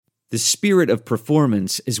The spirit of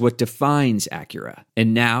performance is what defines Acura.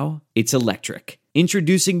 And now, it's electric.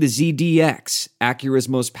 Introducing the ZDX, Acura's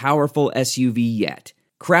most powerful SUV yet.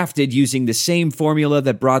 Crafted using the same formula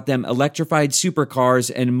that brought them electrified supercars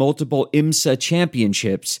and multiple IMSA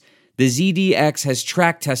championships, the ZDX has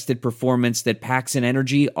track-tested performance that packs an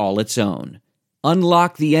energy all its own.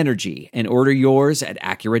 Unlock the energy and order yours at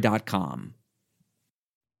Acura.com.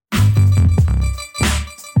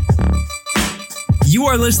 You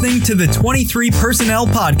are listening to the 23 Personnel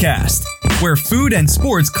Podcast, where food and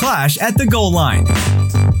sports clash at the goal line.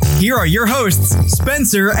 Here are your hosts,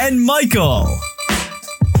 Spencer and Michael.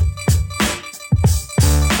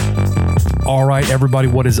 All right, everybody,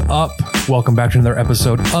 what is up? Welcome back to another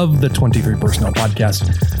episode of the 23 Personnel Podcast.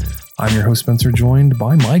 I'm your host, Spencer, joined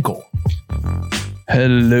by Michael.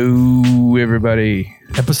 Hello, everybody.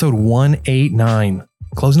 Episode 189.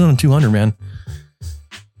 Closing in on 200, man.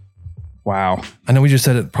 Wow. I know we just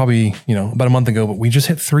said it probably, about a month ago, but we just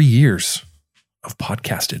hit 3 years of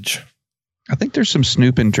podcastage. I think there's some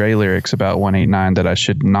Snoop and Dre lyrics about 189 that I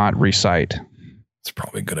should not recite. It's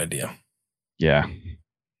probably a good idea. Yeah.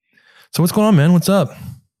 So what's going on, man? What's up?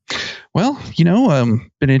 Well, been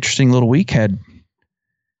an interesting little week. Had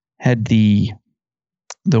the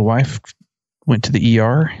wife went to the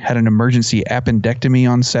ER, had an emergency appendectomy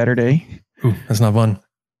on Saturday. Ooh, that's not fun.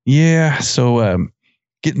 Yeah. So,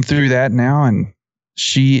 getting through that now, and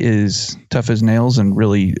she is tough as nails and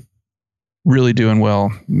really, really doing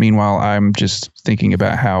well. Meanwhile, I'm just thinking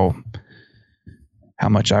about how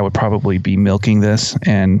much I would probably be milking this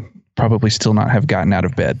and probably still not have gotten out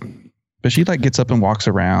of bed. But she gets up and walks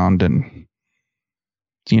around and,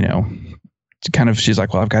 she's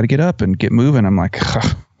like, well, I've got to get up and get moving. I'm like,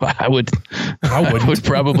 I would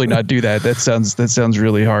probably not do that. That sounds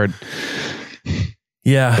really hard.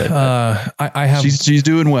 Yeah, I have. She's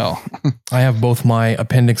doing well. I have both my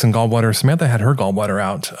appendix and gallbladder. Samantha had her gallbladder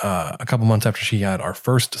out a couple months after she had our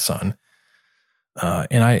first son,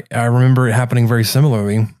 and I remember it happening very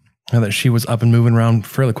similarly. That she was up and moving around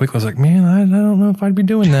fairly quickly. I was like, man, I don't know if I'd be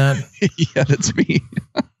doing that. Yeah, that's me.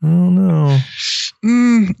 I don't know.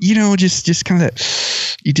 Just kind of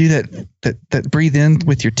you do that breathe in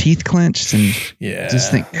with your teeth clenched and just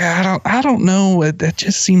think, yeah, I don't know. That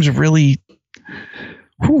just seems really.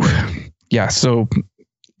 Whew. Yeah, so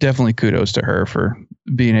definitely kudos to her for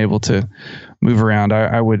being able to move around.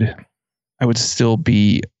 I would still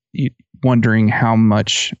be wondering how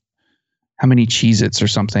many Cheez-Its or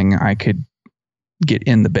something I could get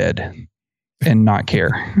in the bed and not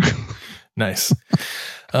care. Nice.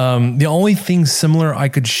 The only thing similar I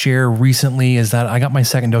could share recently is that I got my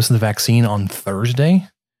second dose of the vaccine on Thursday.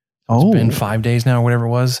 It's been 5 days now, or whatever it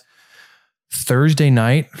was. Thursday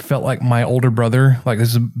night felt like my older brother, like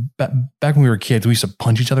this is back when we were kids, we used to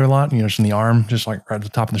punch each other a lot, just in the arm, just like right at the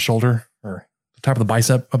top of the shoulder or the top of the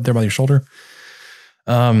bicep up there by your shoulder.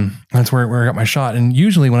 That's where I got my shot. And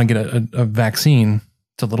usually when I get a vaccine,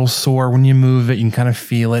 it's a little sore when you move it. You can kind of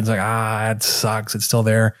feel it. It's like, it sucks. It's still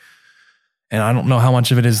there. And I don't know how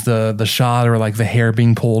much of it is the shot or like the hair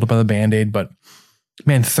being pulled by the Band-Aid, but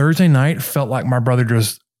man, Thursday night felt like my brother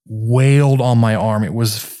just wailed on my arm. It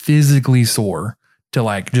was physically sore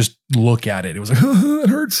to just look at it. It was like, it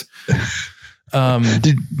hurts.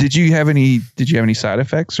 Did you have any side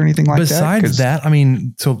effects or anything like that? Besides that,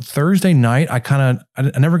 so Thursday night, I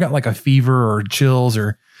never got like a fever or chills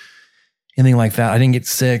or anything like that. I didn't get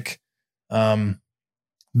sick. The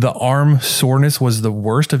arm soreness was the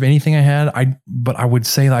worst of anything I had. But I would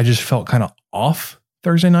say that I just felt kind of off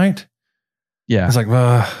Thursday night. Yeah. It's like,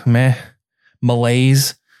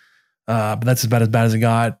 malaise. But that's about as bad as it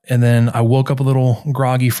got. And then I woke up a little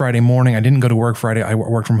groggy Friday morning. I didn't go to work Friday. I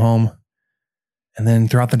worked from home. And then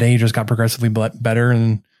throughout the day, it just got progressively better.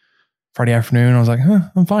 And Friday afternoon, I was like,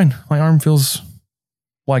 I'm fine. My arm feels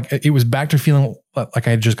like it was back to feeling like I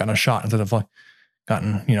had just gotten a shot instead of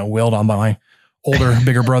gotten, wailed on by my older,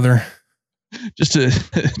 bigger brother. Just a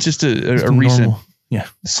recent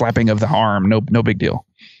slapping of the arm. No big deal.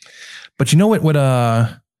 But you know what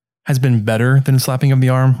has been better than slapping of the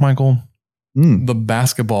arm, Michael? The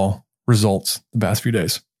basketball results the past few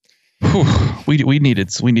days. Whew. We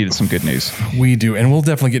needed some good news. We do, and we'll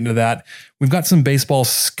definitely get into that. We've got some baseball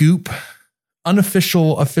scoop,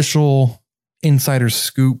 unofficial, official insider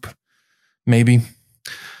scoop, maybe.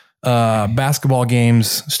 Basketball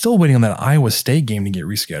games, still waiting on that Iowa State game to get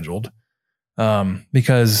rescheduled.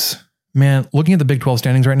 Because, man, looking at the Big 12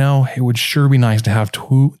 standings right now, it would sure be nice to have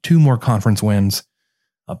two more conference wins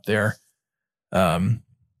up there.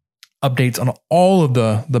 Updates on all of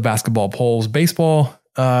the basketball polls. Baseball,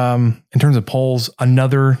 in terms of polls,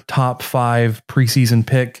 another top 5 preseason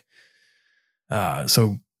pick.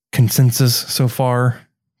 So consensus so far,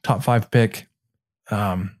 top 5 pick,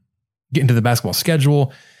 get into the basketball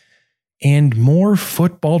schedule, and more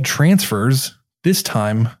football transfers, this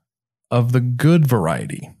time of the good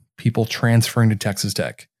variety. People transferring to Texas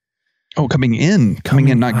Tech. Oh, coming in,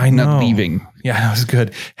 not leaving. Yeah, that was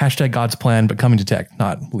good. Hashtag God's plan, but coming to Tech,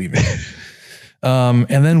 not leaving. And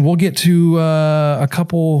then we'll get to a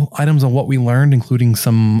couple items on what we learned, including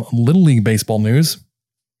some Little League baseball news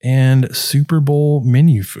and Super Bowl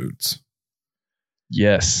menu foods.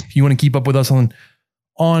 Yes. If you want to keep up with us on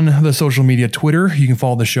the social media, Twitter, you can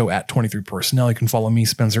follow the show at 23personnel. You can follow me,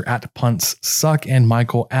 Spencer, at Punts Suck, and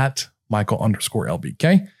Michael at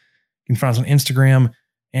Michael_LBK. You can find us on Instagram.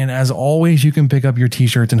 And as always, you can pick up your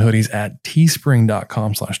t-shirts and hoodies at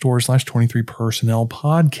teespring.com/store/23personnel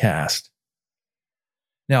podcast.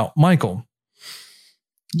 Now, Michael.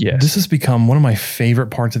 Yes. This has become one of my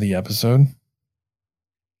favorite parts of the episode.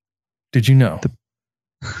 Did you know?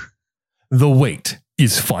 The wait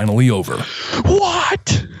is finally over.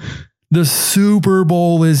 What? The Super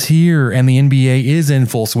Bowl is here and the NBA is in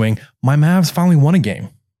full swing. My Mavs finally won a game.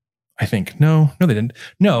 I think. No, they didn't.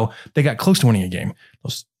 No, they got close to winning a game.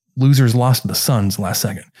 Those losers lost to the Suns last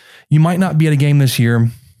second. You might not be at a game this year.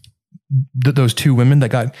 Those 2 women that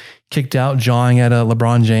got kicked out jawing at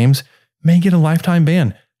LeBron James may get a lifetime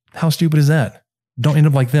ban. How stupid is that? Don't end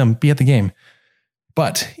up like them. Be at the game.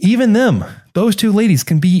 But even them, those 2 ladies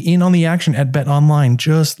can be in on the action at BetOnline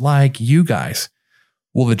just like you guys.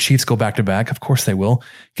 Will the Chiefs go back-to-back? Of course they will.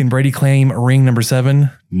 Can Brady claim ring number 7?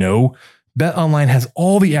 No. BetOnline has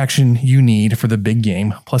all the action you need for the big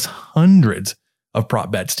game, plus hundreds of prop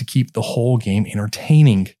bets to keep the whole game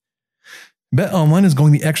entertaining. BetOnline is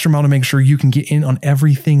going the extra mile to make sure you can get in on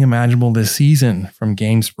everything imaginable this season, from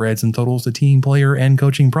game spreads and totals to team, player, and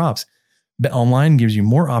coaching props. BetOnline gives you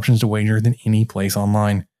more options to wager than any place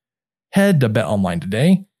online. Head to BetOnline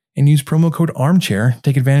today and use promo code ARMCHAIR to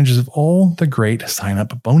take advantage of all the great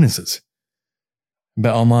sign-up bonuses.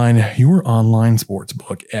 BetOnline, your online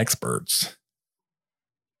sportsbook experts.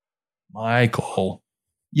 Michael.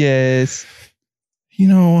 Yes. You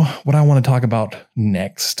know what I want to talk about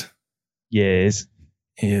next? Yes.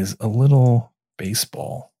 Is a little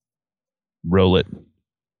baseball. Roll it.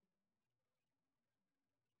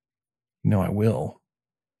 No, I will.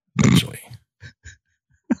 Eventually.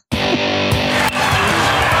 Left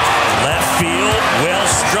field, well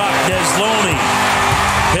struck. Desloney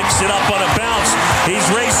picks it up on a bounce. He's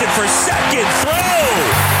racing for second. Throw!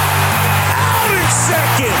 Out in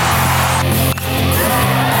second!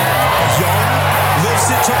 Young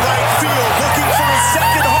lifts it to right field, looking for a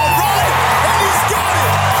second home run, and he's got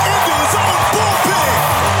it into his own bullpen.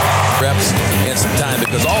 Reps and some time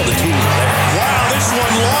because all the tools are there. Wow, this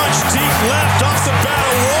one launched deep left off the bat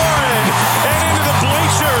of Warren and into the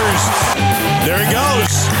bleachers. There he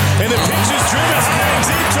goes, and the pitch is driven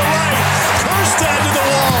deep to right. Kjerstad to the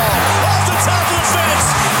wall, off the top of the fence.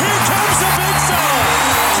 Here comes the big fella.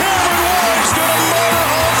 Cameron Warren's going to motor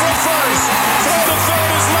home for first. Throw to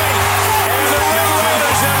third is late, and the Red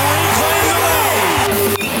Raiders have reclaimed the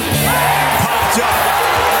lead. Popped up.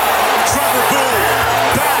 Trevor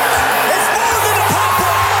Boone back. It's more than a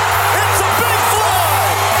pop-up. It's a big fly.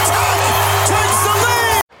 Tuck takes the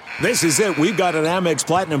lead. This is it. We've got an Amex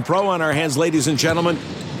Platinum Pro on our hands, ladies and gentlemen.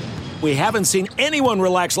 We haven't seen anyone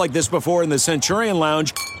relax like this before in the Centurion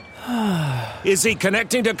Lounge. Is he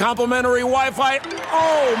connecting to complimentary Wi-Fi?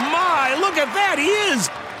 Oh, my. Look at that. He is.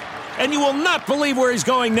 And you will not believe where he's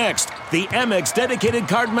going next. The Amex dedicated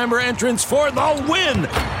card member entrance for the win.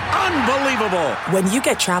 Unbelievable. When you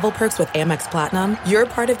get travel perks with Amex Platinum, you're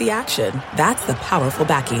part of the action. That's the powerful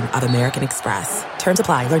backing of American Express. Terms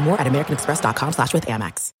apply. Learn more at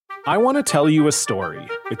americanexpress.com/withAmex. I want to tell you a story.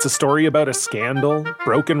 It's a story about a scandal,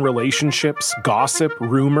 broken relationships, gossip,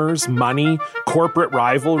 rumors, money, corporate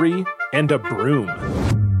rivalry, and a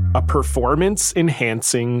broom. A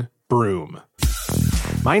performance-enhancing broom.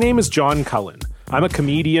 My name is John Cullen. I'm a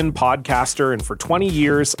comedian, podcaster, and for 20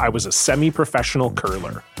 years, I was a semi-professional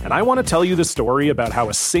curler. And I want to tell you the story about how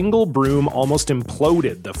a single broom almost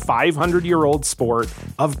imploded the 500-year-old sport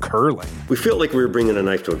of curling. We felt like we were bringing a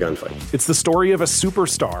knife to a gunfight. It's the story of a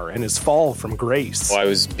superstar and his fall from grace. Well, I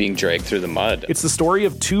was being dragged through the mud. It's the story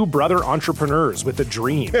of 2 brother entrepreneurs with a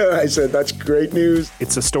dream. I said, that's great news.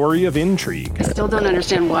 It's a story of intrigue. I still don't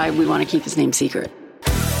understand why we want to keep his name secret.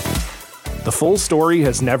 The full story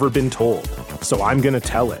has never been told, so I'm going to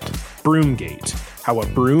tell it. Broomgate, how a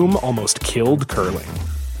broom almost killed curling.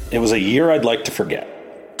 It was a year I'd like to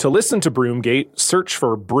forget. To listen to Broomgate, search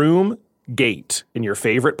for Broomgate in your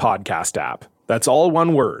favorite podcast app. That's all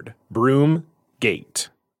one word, Broomgate.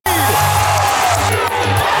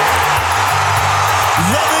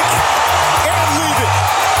 Levick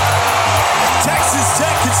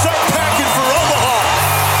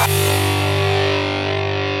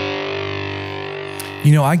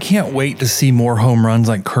I can't wait to see more home runs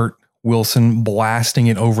like Kurt Wilson blasting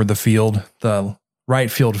it over the field, the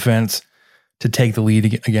right field fence, to take the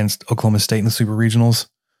lead against Oklahoma State in the Super Regionals.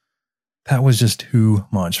 That was just too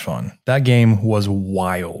much fun. That game was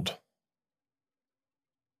wild.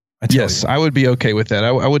 Yes, I would be okay with that.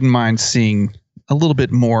 I wouldn't mind seeing a little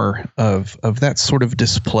bit more of that sort of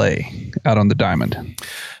display out on the diamond.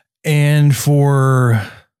 And for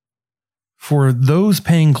those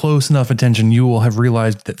paying close enough attention, you will have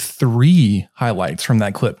realized that 3 highlights from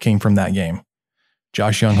that clip came from that game.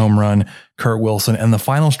 Josh Young home run, Kurt Wilson, and the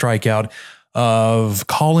final strikeout of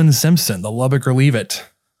Colin Simpson, the Lubbock and Leave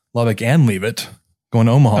It, going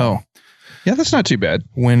to Omaha. Oh, yeah, that's not too bad.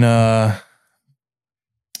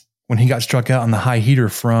 When he got struck out on the high heater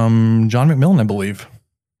from John McMillan, I believe,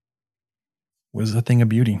 was a thing of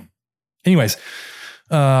beauty. Anyways,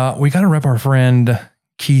 we got to rep our friend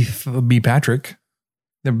Keith B. Patrick.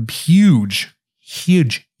 The huge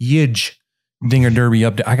Dinger Derby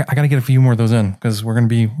update. I got to get a few more of those in because we're going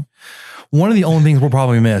to be, one of the only things we'll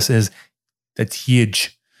probably miss is that's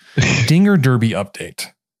huge Dinger Derby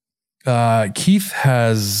update. Keith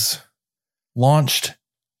has launched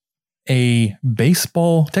a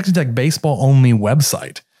Texas Tech baseball only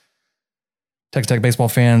website. Texas Tech baseball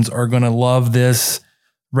fans are going to love this.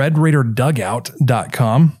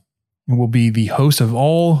 RedRaiderDugout.com will be the host of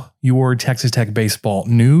all your Texas Tech baseball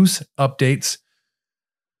news, updates,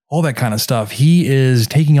 all that kind of stuff. He is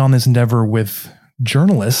taking on this endeavor with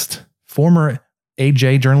former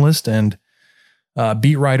AJ journalist and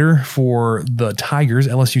beat writer for the Tigers,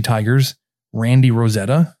 LSU Tigers, Randy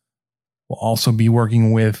Rosetta. Will also be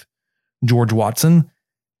working with George Watson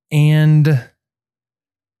and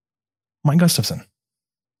Mike Gustafson.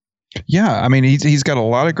 Yeah, I mean, he's got a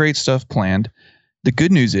lot of great stuff planned. The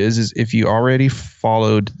good news is if you already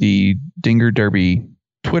followed the Dinger Derby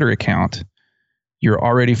Twitter account, you're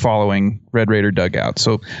already following Red Raider Dugout.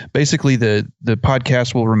 So basically the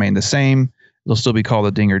podcast will remain the same. It'll still be called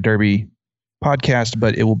the Dinger Derby podcast,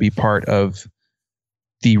 but it will be part of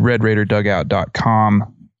the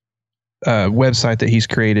RedRaiderDugout.com website that he's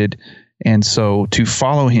created. And so to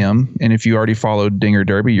follow him, and if you already followed Dinger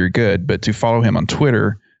Derby, you're good. But to follow him on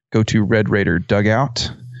Twitter, go to Red Raider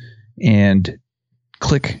Dugout and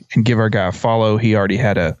click and give our guy a follow. He already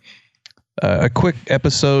had a quick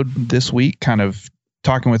episode this week, kind of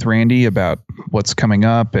talking with Randy about what's coming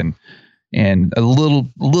up and a little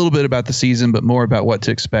bit about the season, but more about what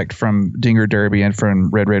to expect from Dinger Derby and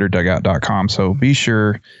from RedRaiderDugout.com. So be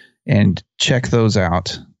sure and check those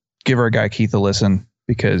out. Give our guy Keith a listen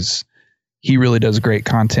because he really does great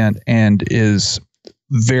content and is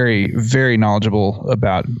very, very knowledgeable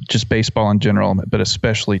about just baseball in general, but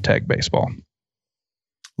especially Tech baseball.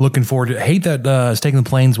 Looking forward to it. Hate that Staking the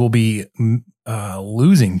Plains will be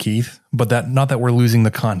losing Keith, but not that we're losing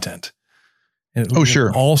the content. Sure.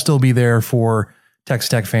 It'll all still be there for Texas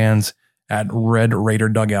Tech fans at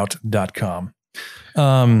RedRaiderDugout.com.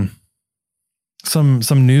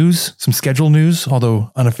 Some news, some schedule news, although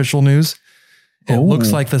unofficial news. It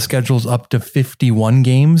looks like the schedule's up to 51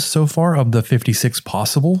 games so far of the 56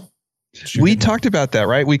 possible. We talked about that,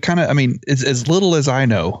 right? We kind of, as little as I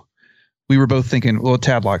know, we were both thinking, well,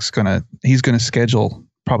 Tadlock's he's going to schedule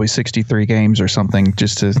probably 63 games or something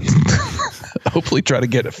just to hopefully try to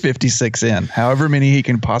get a 56 in. However many he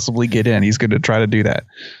can possibly get in, he's going to try to do that.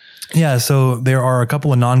 Yeah, so there are a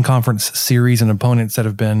couple of non-conference series and opponents that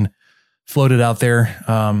have been floated out there.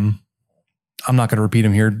 I'm not going to repeat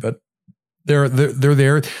them here, but they're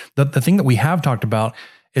there. The thing that we have talked about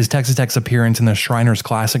is Texas Tech's appearance in the Shriners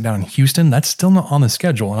Classic down in Houston. That's still not on the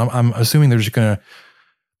schedule, and I'm assuming they're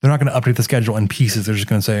not going to update the schedule in pieces. They're just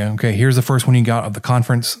going to say, okay, here's the first one you got of the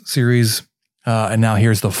conference series, and now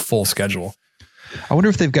here's the full schedule. I wonder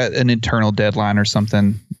if they've got an internal deadline or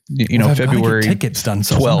something. February tickets done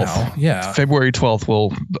 12th. Somehow. Yeah, February 12th will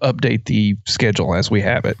update the schedule as we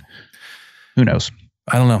have it. Who knows?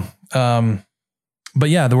 I don't know. But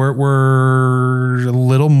yeah, we're a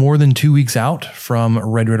little more than 2 weeks out from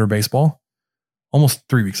Red Raider baseball. Almost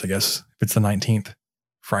 3 weeks, I guess, if it's the 19th,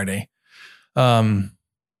 Friday. I'm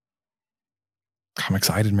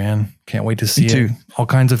excited, man. Can't wait to see it. All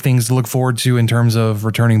kinds of things to look forward to in terms of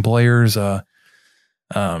returning players. A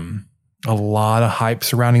lot of hype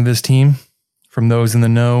surrounding this team from those in the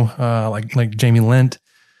know, like Jamie Lent.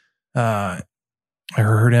 I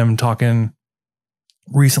heard him talking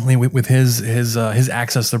recently with his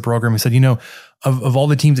access to the program. He said, of all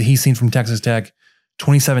the teams that he's seen from Texas Tech,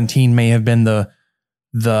 2017 may have been the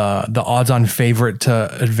odds-on favorite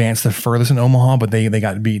to advance the furthest in Omaha, but they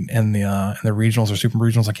got beat in the regionals or super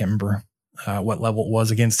regionals. I can't remember what level it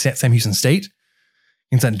was against Sam Houston State,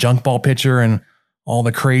 against that junk ball pitcher and all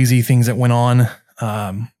the crazy things that went on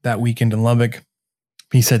that weekend in Lubbock.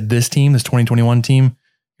 He said this 2021 team,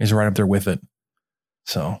 is right up there with it.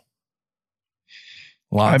 So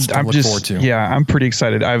lots to look forward to. Yeah, I'm pretty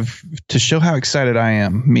excited. To show how excited I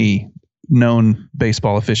am, me, known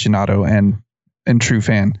baseball aficionado and true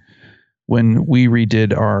fan, when we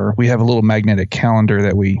redid we have a little magnetic calendar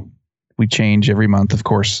that we change every month, of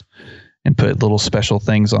course, and put little special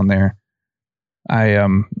things on there. I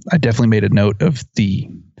definitely made a note of the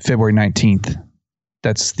February 19th.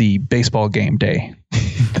 That's the baseball game day.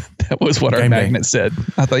 That was what our magnet said.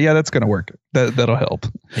 I thought, yeah, that's going to work. That'll help.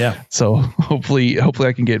 Yeah. So hopefully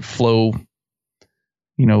I can get Flow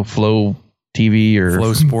TV or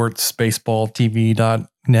Flow Sports Baseball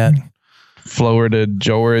TV.net. Florida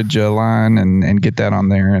Georgia line and get that on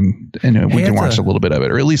there and we can watch a little bit of it,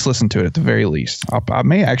 or at least listen to it at the very least. I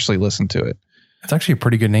may actually listen to it. It's actually a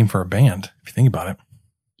pretty good name for a band if you think about it.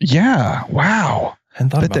 Yeah. Wow. I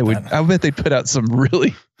bet they'd put out some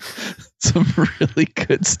really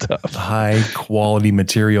good stuff. High quality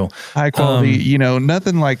material. High quality,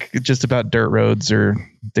 nothing like just about dirt roads or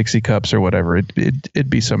Dixie Cups or whatever. It'd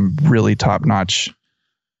be some really top notch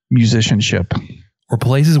musicianship. Or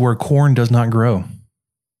places where corn does not grow.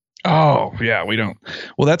 Oh, yeah, we don't.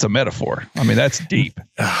 Well, that's a metaphor. I mean, that's deep.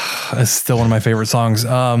 That's still one of my favorite songs.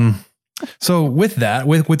 So with that,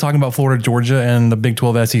 with talking about Florida, Georgia, and the Big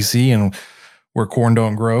 12 SEC and where corn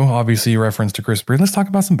don't grow, obviously a reference to Chris Breed. Let's talk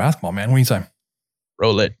about some basketball, man. What do you say?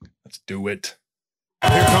 Roll it. Let's do it.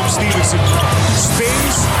 Here comes Stevenson.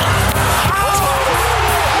 Spins.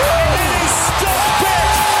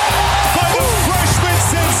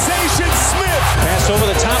 Over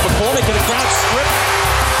the top of Fournier, and a ground stripped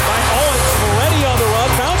by Owens. Moretti on the run.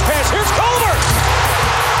 Bounce pass. Here's Culver.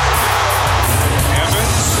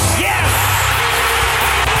 Evans. Yes!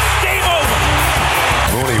 Game over.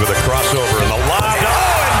 Mooney with a crossover and the lob to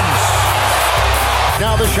Owens.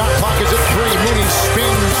 Now the shot clock is at 3. Mooney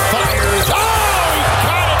spins, fires. Oh, he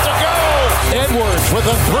got it to go. Edwards with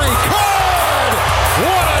a 3. Good!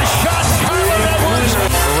 What a shot, Kyler Edwards.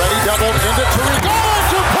 Moretti doubled into Tariq. Owens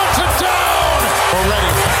who puts it down.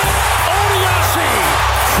 Already. Odiasi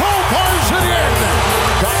crowbars it in.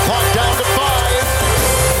 Got clock down to 5.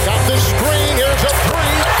 Got the screen. Here's a 3.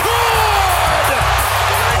 Good!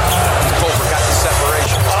 Culver got the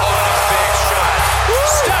separation. Oh, big shot.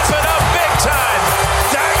 Stepping up big time.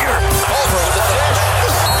 Dagger. Culver with the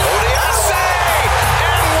dish. Odiasi.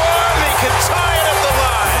 And one. He can tie it at the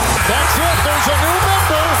line. That's it. There's a new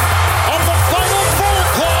member of the Final Four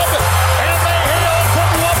Club. And they hail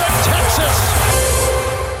from Lubbock, Texas.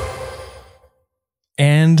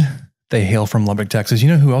 And they hail from Lubbock, Texas. You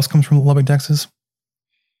know who else comes from Lubbock, Texas?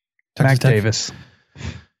 Mac Davis.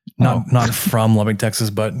 Not from Lubbock, Texas,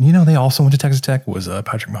 but they also went to Texas Tech. Was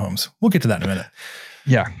Patrick Mahomes. We'll get to that in a minute.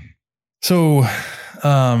 Yeah. So,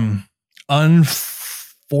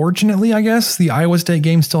 unfortunately, I guess the Iowa State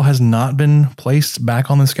game still has not been placed back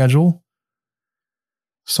on the schedule.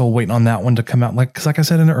 So waiting on that one to come out. Because like I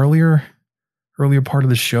said in the earlier part of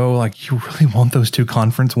the show, like you really want those 2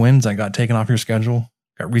 conference wins that got taken off your schedule,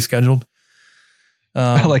 got rescheduled.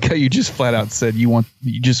 I like how you just flat out said you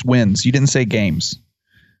just wins. You didn't say games.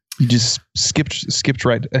 You just skipped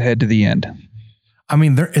right ahead to the end. I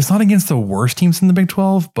mean, it's not against the worst teams in the Big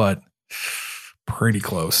 12, but pretty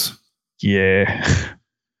close. Yeah.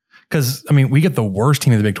 Because, I mean, we get the worst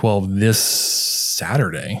team in the Big 12 this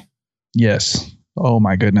Saturday. Yes. Oh,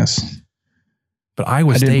 my goodness. But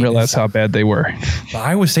Iowa State. I didn't realize how bad they were.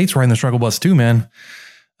 Iowa State's riding the struggle bus too, man.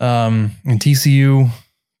 And TCU,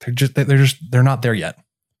 they're not there yet.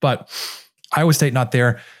 But Iowa State not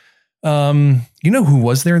there. You know who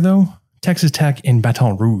was there though? Texas Tech in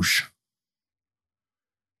Baton Rouge.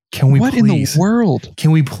 What in the world?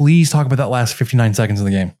 Can we please talk about that last 59 seconds of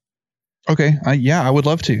the game? Okay. Yeah, I would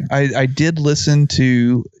love to. I did listen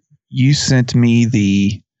to, you sent me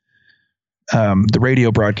the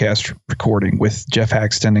radio broadcast recording with Jeff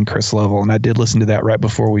Haxton and Chris Lovell. And I did listen to that right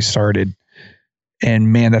before we started.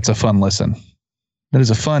 And man, that's a fun listen. That is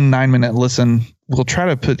a fun 9-minute listen. We'll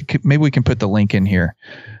try to maybe we can put the link in here.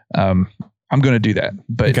 I'm going to do that,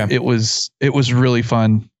 but okay. It was really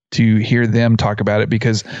fun to hear them talk about it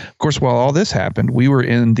because of course, while all this happened, we were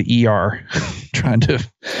in the ER trying to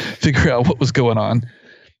figure out what was going on.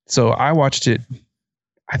 So I watched it,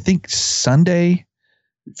 I think Sunday,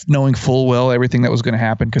 knowing full well everything that was going to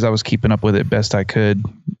happen because I was keeping up with it best I could.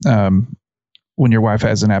 When your wife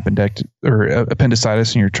has an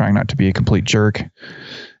appendicitis and you're trying not to be a complete jerk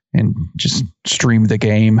and just stream the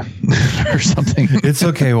game or something. It's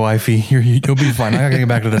okay, wifey. You'll be fine. I gotta get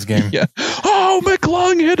back to this game. Yeah. Oh Oh,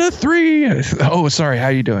 McClung hit a 3. Oh, sorry. How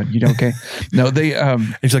you doing? You okay? No, they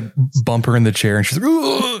it's like bump her in the chair and she's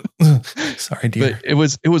like, sorry, dear. But it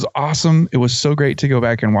was awesome. It was so great to go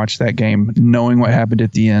back and watch that game, knowing what happened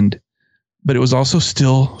at the end. But it was also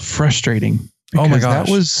still frustrating. Oh my gosh.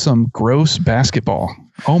 That was some gross basketball.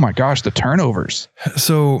 Oh my gosh, the turnovers.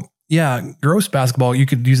 So yeah, gross basketball. You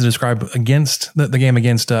could use to describe against the game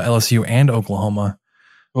against LSU and Oklahoma.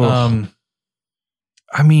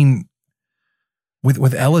 I mean, with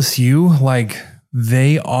LSU, like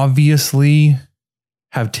they obviously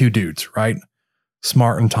have two dudes, right?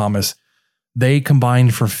 Smart and Thomas. They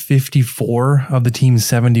combined for 54 of the team's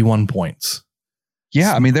 71 points.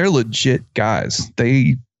 Yeah, I mean they're legit guys.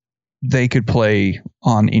 They could play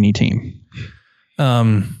on any team.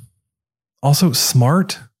 Also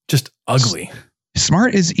Smart, just ugly.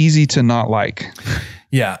 Smart is easy to not like.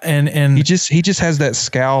 Yeah, and he just has that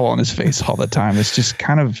scowl on his face all the time. It's just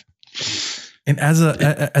kind of. And as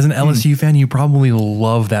an LSU fan, you probably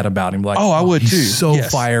love that about him. Like, oh, I would too. He's so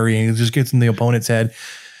fiery, and it just gets in the opponent's head.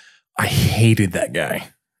 I hated that guy.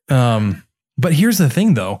 But here's the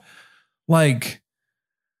thing, though, like.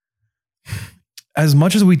 As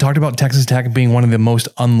much as we talked about Texas Tech being one of the most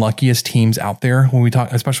unluckiest teams out there,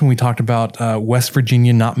 especially when we talked about West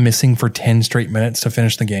Virginia not missing for 10 straight minutes to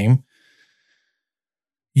finish the game,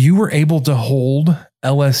 you were able to hold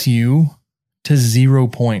LSU to 0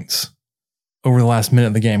 points over the last minute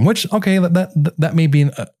of the game. Which, okay, that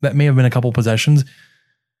may have been a couple possessions,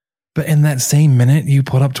 but in that same minute, you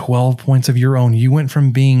put up 12 points of your own. You went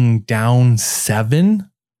from being down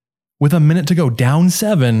 7 with a minute to go, down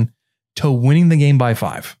 7. To winning the game by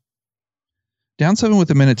 5. Down 7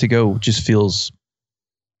 with a minute to go just feels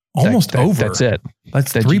almost over. That's it.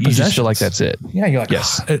 That's 3 possessions. You just feel like that's it. Yeah, you're like,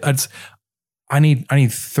 yes. I need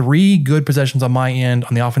 3 good possessions on my end,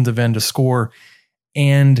 on the offensive end to score,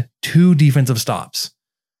 and 2 defensive stops.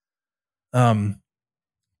 You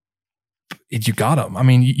got them. I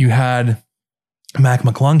mean, you had Mac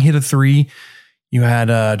McClung hit a 3. You had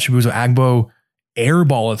Chibuzo Agbo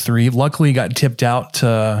airball a 3. Luckily, got tipped out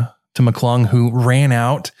to McClung, who ran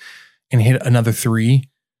out and hit another 3,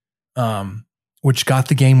 which got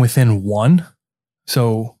the game within 1.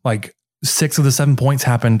 So like 6 of the 7 points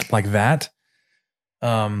happened like that.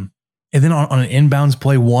 And then on an inbounds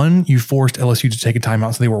play 1, you forced LSU to take a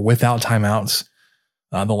timeout. So they were without timeouts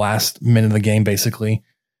the last minute of the game, basically.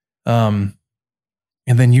 And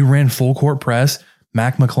then you ran full court press.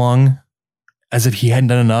 Mac McClung, as if he hadn't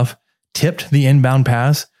done enough, tipped the inbound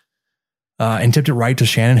pass and tipped it right to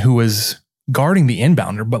Shannon, who was guarding the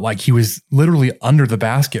inbounder, but like he was literally under the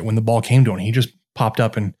basket when the ball came to him. He just popped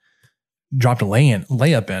up and dropped a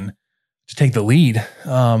layup in to take the lead.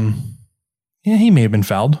 Yeah, he may have been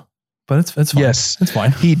fouled, but it's fine. Yes, it's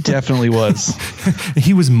fine. He definitely was.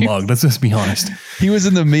 He was mugged. Let's just be honest. He was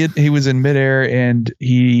in midair, and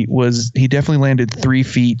he definitely landed 3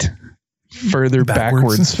 feet further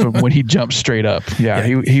backwards from when he jumped straight up. Yeah.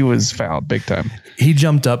 He was fouled big time. He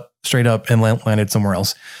jumped up straight up and landed somewhere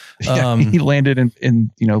else. He landed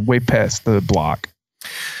in way past the block.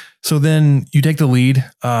 So then you take the lead.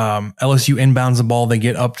 LSU inbounds the ball. They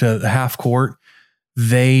get up to the half court.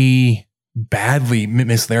 They badly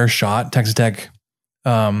miss their shot. Texas Tech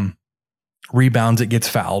rebounds. It gets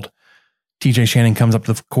fouled. TJ Shannon comes up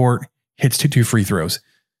to the court, hits two free throws.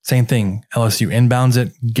 Same thing. LSU inbounds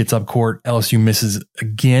it, gets up court. LSU misses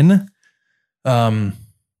again. And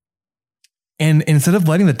instead of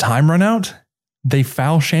letting the time run out, they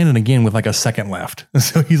foul Shannon again with like a second left.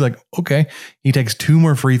 So he's like, okay. He takes 2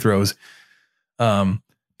 more free throws to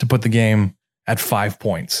put the game at 5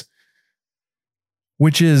 points,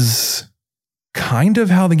 which is kind of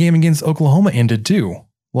how the game against Oklahoma ended too.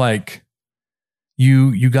 Like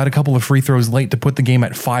you got a couple of free throws late to put the game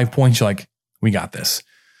at 5 points. You're like, we got this.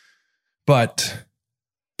 But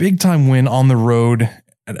big time win on the road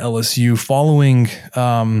at LSU following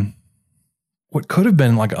what could have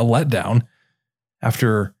been like a letdown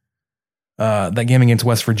after that game against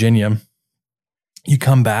West Virginia. You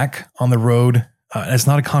come back on the road. It's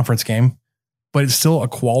not a conference game, but it's still a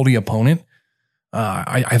quality opponent.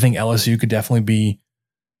 I think LSU could definitely be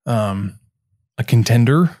a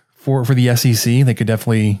contender for the SEC. They could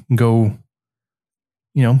definitely go,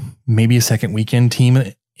 maybe a second weekend team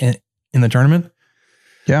in the tournament.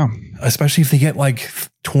 Yeah. Especially if they get like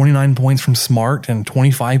 29 points from Smart and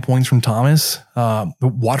 25 points from Thomas.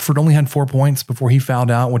 Watford only had 4 points before he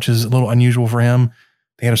fouled out, which is a little unusual for him.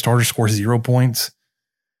 They had a starter score 0 points.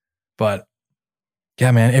 But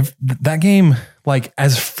yeah, man, if that game, like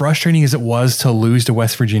as frustrating as it was to lose to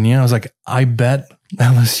West Virginia, I was like, I bet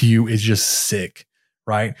LSU is just sick,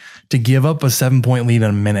 right? To give up a 7-point lead in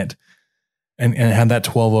a minute and had that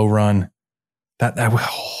 12-0 run,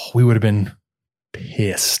 we would have been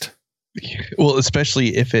pissed. Well,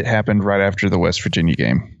 especially if it happened right after the West Virginia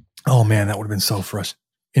game. Oh man, that would have been so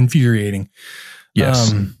infuriating.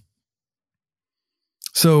 Yes.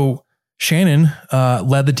 So Shannon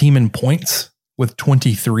led the team in points with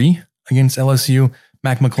 23 against LSU.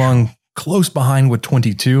 Mac McClung close behind with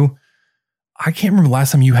 22. I can't remember the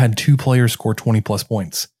last time you had two players score 20 plus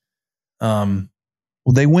points. Well,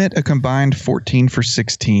 they went a combined 14 for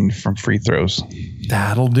 16 from free throws.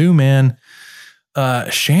 That'll do, man.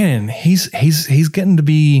 Shannon, he's getting to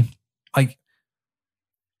be like,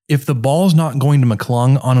 if the ball's not going to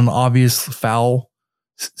McClung on an obvious foul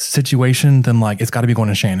situation, then like it's got to be going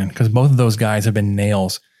to Shannon, because both of those guys have been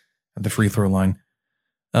nails at the free throw line.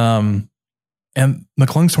 And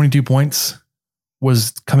McClung's 22 points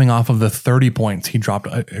was coming off of the 30 points he dropped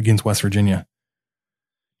against West Virginia.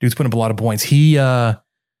 Dude's putting up a lot of points. I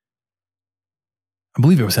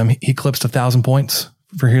believe it was him. He eclipsed 1,000 points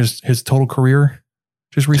for his total career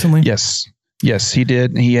just recently. Yes, he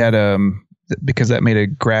did. He had because that made a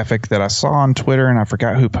graphic that I saw on Twitter, and I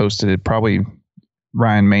forgot who posted it. Probably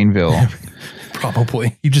Ryan Mainville.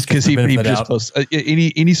 Probably. He just because he just posts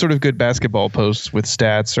any sort of good basketball posts with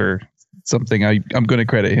stats or something. I'm going to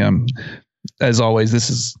credit him. As always, this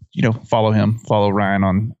is, follow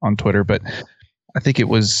Ryan on Twitter. But I think it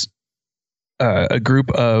was a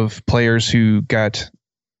group of players who got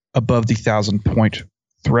above the 1,000-point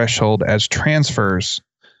threshold as transfers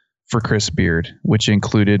for Chris Beard, which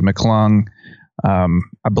included McClung,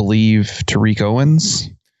 I believe Tariq Owens,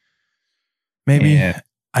 maybe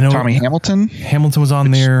I know Tommy Hamilton. Hamilton was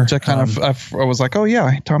on there. I was like, oh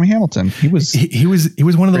yeah, Tommy Hamilton. He was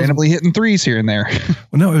one of those randomly hitting threes here and there.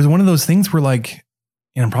 Well, no, it was one of those things where like,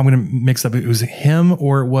 I'm probably gonna mix up. It was him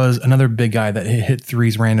or it was another big guy that hit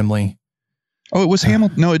threes randomly. Oh, it was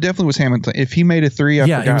Hamilton. No, it definitely was Hamilton. If he made a three, it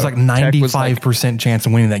was like 95% chance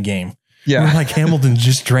of winning that game. Yeah, like Hamilton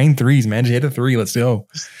just drained threes, man. Just hit a three. Let's go.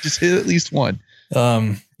 Just hit at least one.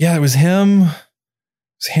 Yeah, it was him. It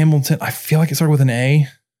was Hamilton. I feel like it started with an A.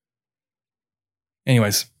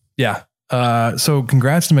 Anyways, yeah. So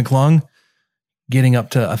congrats to McClung getting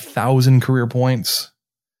up to 1,000 career points.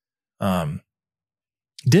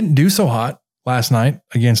 Didn't do so hot last night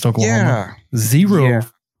against Oklahoma. Yeah. 0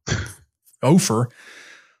 for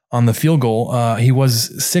on the field goal. He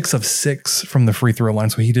was 6 of 6 from the free throw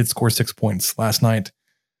line, so he did score 6 points last night.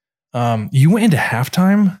 You went into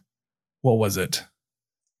halftime. What was it?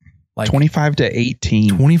 Like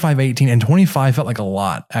 25-18. 25-18, and 25 felt like a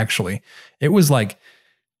lot, actually. It was like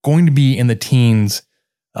going to be in the teens,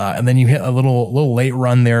 and then you hit a little late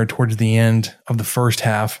run there towards the end of the first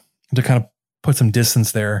half to kind of put some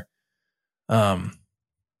distance there.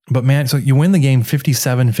 But man, so you win the game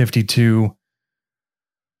 57-52.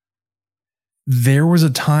 There was a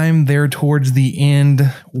time there towards the end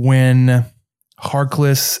when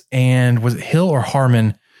Harkless and was it Hill or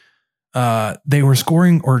Harmon? They were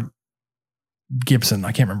scoring, or Gibson,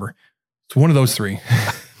 I can't remember. It's one of those three.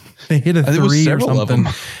 They hit a three or something,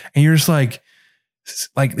 and you're just like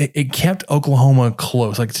it kept Oklahoma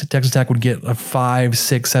close. Like Texas Tech would get a 5,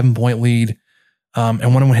 6, 7 point lead, and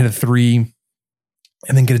one of them would hit a three,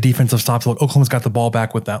 and then get a defensive stop. So like Oklahoma's got the ball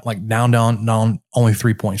back with that, like down, only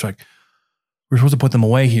 3 points. Like we're supposed to put them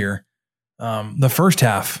away here. The first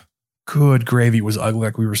half, good gravy, was ugly,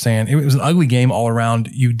 like we were saying. It was an ugly game all around.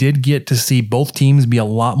 You did get to see both teams be a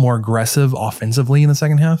lot more aggressive offensively in the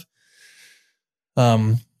second half,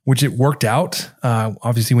 which it worked out.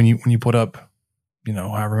 Obviously, when you put up,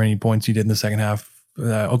 however many points you did in the second half,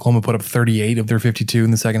 Oklahoma put up 38 of their 52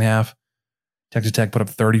 in the second half. Texas Tech put up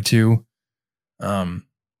 32. But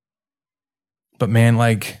man,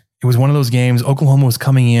 like it was one of those games. Oklahoma was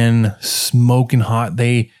coming in smoking hot.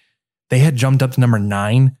 They had jumped up to number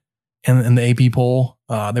 9 in the AP poll.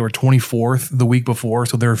 They were 24th the week before,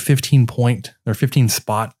 so their 15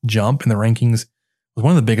 spot jump in the rankings was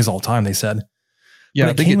one of the biggest all time, they said. Yeah,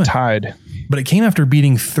 I think it tied. But it came after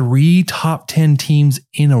beating 3 top 10 teams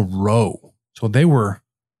in a row. So they were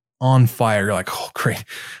on fire. You're like, oh, great.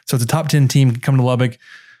 So it's a top 10 team coming to Lubbock.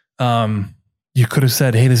 You could have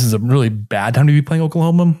said, hey, this is a really bad time to be playing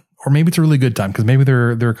Oklahoma, or maybe it's a really good time because maybe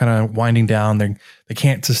they're kind of winding down. They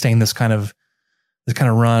can't sustain this kind of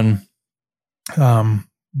run.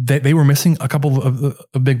 They were missing a couple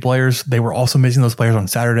of big players. They were also missing those players on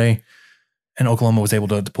Saturday, and Oklahoma was able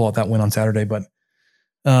to pull out that win on Saturday. But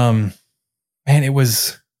man, it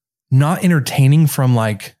was not entertaining from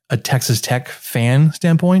like a Texas Tech fan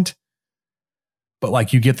standpoint, but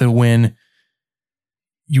like you get the win,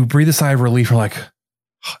 you breathe a sigh of relief. You're like,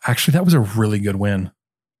 actually, that was a really good win.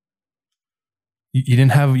 You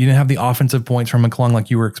didn't have the offensive points from McClung like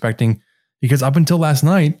you were expecting, because up until last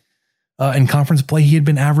night in conference play, he had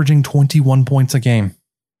been averaging 21 points a game,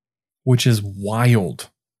 which is wild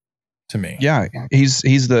to me. Yeah, he's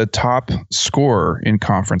the top scorer in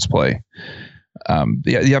conference play. I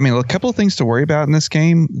mean, a couple of things to worry about in this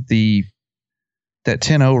game. That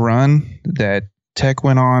 10-0 run that Tech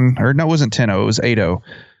went on, or no, it wasn't 10-0, it was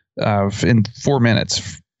 8-0 in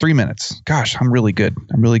 3 minutes. Gosh, I'm really good.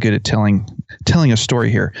 I'm really good at telling a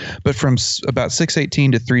story here. But from about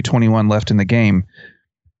 6:18 to 3:21 left in the game,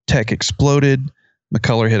 Tech exploded.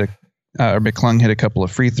 McClung hit a couple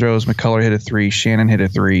of free throws. McCullough hit a 3. Shannon hit a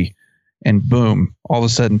 3. And boom, all of a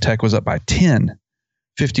sudden Tech was up by 10,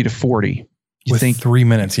 50-40. With 3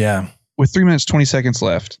 minutes, yeah. With 3 minutes, 20 seconds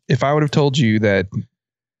left. If I would have told you that,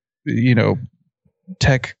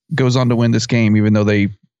 Tech goes on to win this game, even though they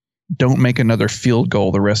don't make another field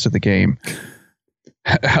goal the rest of the game,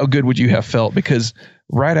 how good would you have felt? Because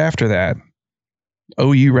right after that,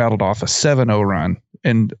 OU rattled off a 7-0 run,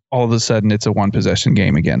 and all of a sudden it's a one possession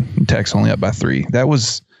game again. And Tech's only up by 3. That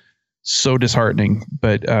was so disheartening,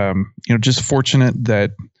 but just fortunate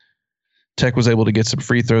that Tech was able to get some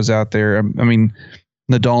free throws out there. I mean,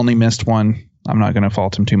 Nadolny missed one. I'm not going to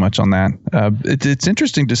fault him too much on that. It's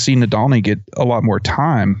interesting to see Nadolny get a lot more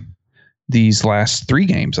time these last 3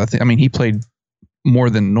 games. I mean, he played more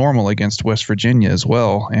than normal against West Virginia as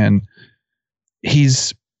well, and he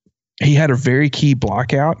had a very key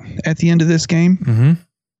block out at the end of this game.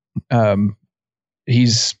 Mm-hmm.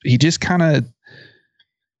 He's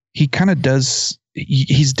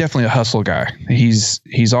definitely a hustle guy.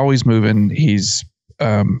 He's always moving. He's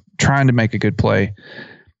trying to make a good play.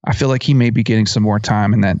 I feel like he may be getting some more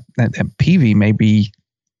time, and that PV may be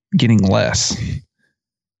getting less.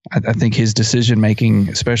 I think his decision making,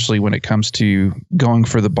 especially when it comes to going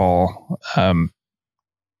for the ball.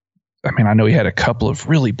 I mean, I know he had a couple of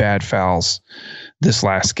really bad fouls this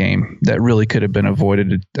last game that really could have been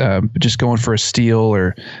avoided. Just going for a steal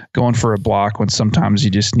or going for a block when sometimes you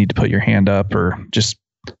just need to put your hand up or just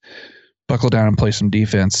buckle down and play some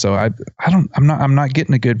defense. So I'm not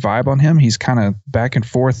getting a good vibe on him. He's kind of back and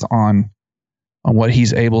forth on what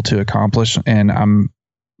he's able to accomplish, and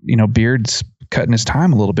Beard's cutting his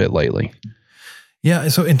time a little bit lately. Yeah.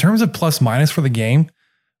 So in terms of plus minus for the game,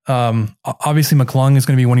 obviously McClung is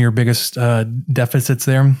going to be one of your biggest deficits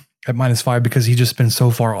there at -5 because he's just been so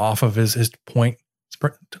far off of his points,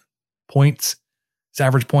 his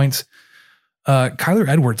average points. Kyler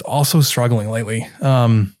Edwards also struggling lately.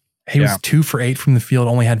 He was 2 for 8 from the field,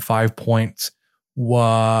 only had 5 points,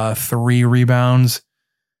 3 rebounds,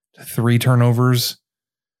 3 turnovers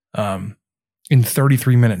in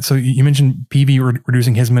 33 minutes. So you mentioned PV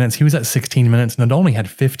reducing his minutes. He was at 16 minutes. Nadolny had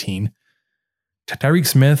 15. Tyreek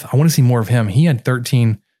Smith, I want to see more of him. He had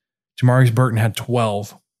 13. Jamarius Burton had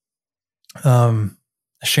 12.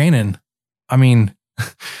 Shannon, I mean,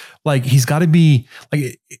 like he's got to be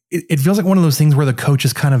like, it feels like one of those things where the coach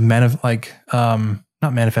is kind of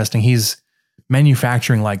not manifesting. He's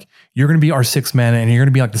manufacturing, like, you're going to be our 6th man and you're going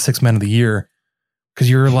to be like the 6th man of the year. Cause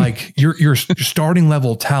you're like, you're starting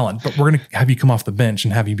level talent, but we're going to have you come off the bench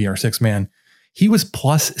and have you be our 6th man. He was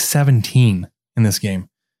plus 17 in this game.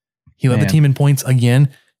 He led the team in points again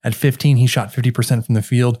at 15. He shot 50% from the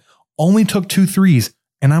field, only took 2 threes.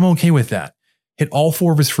 And I'm okay with that. Hit all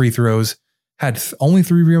 4 of his free throws, had only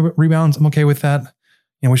 3 rebounds. I'm okay with that.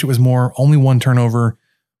 I wish it was more. Only 1 turnover,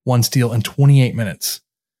 1 steal in 28 minutes.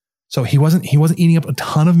 So he wasn't eating up a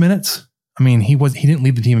ton of minutes. I mean, he didn't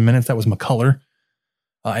lead the team in minutes. That was McCullough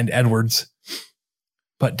and Edwards.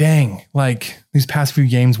 But dang, like these past few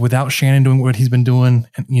games without Shannon doing what he's been doing,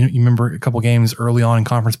 and you remember a couple games early on in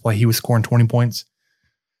conference play, he was scoring 20 points.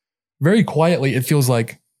 Very quietly, it feels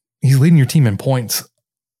like he's leading your team in points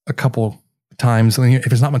a couple times.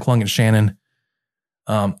 If it's not McClung, it's Shannon.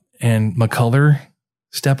 And McCullough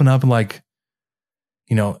stepping up and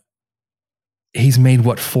he's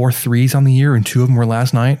made 4 threes on the year, and 2 of them were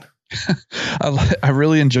last night. I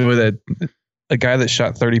really enjoy that. A guy that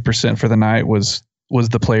shot 30% for the night was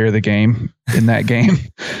the player of the game in that game.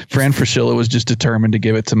 Fran Fraschilla was just determined to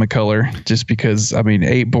give it to McCullough just because,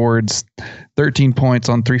 8 boards, 13 points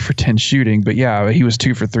on 3 for 10 shooting. But yeah, he was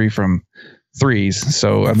 2 for 3 from threes.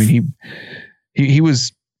 So, he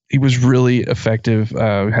was really effective,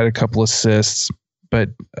 had a couple assists,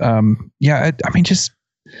 but just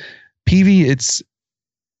PV,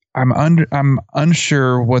 I'm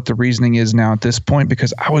unsure what the reasoning is now at this point,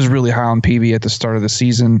 because I was really high on PV at the start of the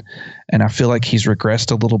season, and I feel like he's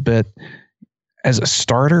regressed a little bit. As a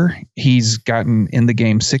starter, he's gotten in the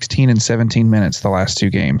game 16 and 17 minutes the last 2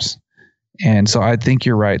 games. And so I think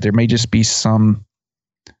you're right. There may just be some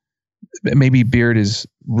maybe Beard is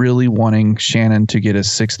really wanting Shannon to get a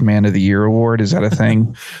 6th Man of the Year award. Is that a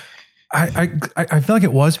thing? I feel like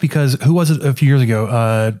it was, because who was it a few years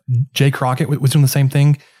ago? Jay Crockett was doing the same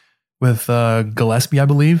thing with Gillespie, I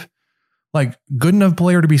believe. Like, good enough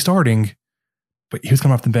player to be starting, but he was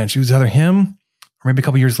coming off the bench. It was either him, or maybe a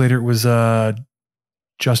couple years later it was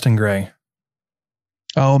Justin Gray.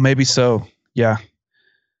 Oh, maybe so. Yeah.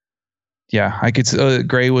 Yeah, I could.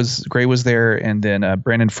 Gray was there, and then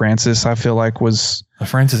Brandon Francis, I feel like, was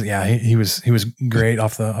Francis. Yeah, he was great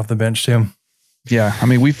off the bench too. Yeah, I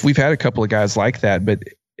mean, we've had a couple of guys like that, but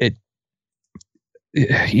it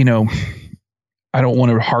you know, I don't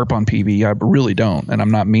want to harp on PB. I really don't, and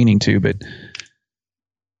I'm not meaning to, but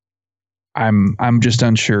I'm just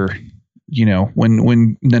unsure. You know,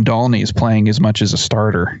 when Nadolny is playing as much as a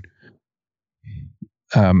starter,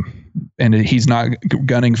 and he's not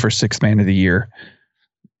gunning for 6th Man of the Year,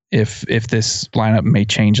 if this lineup may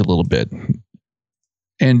change a little bit,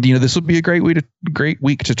 and you know, this would be a great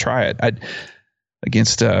week to try it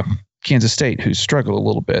against Kansas State, who's struggled a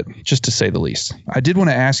little bit, just to say the least. I did want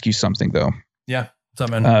to ask you something though. Yeah, what's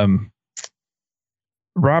up, man?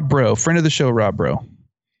 Rob Bro, friend of the show, Rob Bro.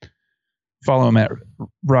 Follow him at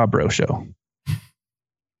Rob Bro Show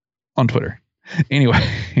on Twitter. Anyway,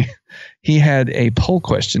 he had a poll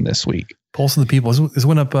question this week. Pulse of the People. This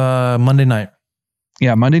went up Monday night.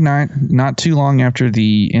 Yeah, Monday night, not too long after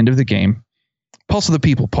the end of the game. Pulse of the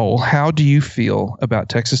People poll. How do you feel about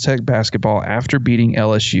Texas Tech basketball after beating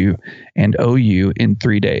LSU and OU in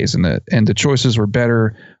 3 days? And the choices were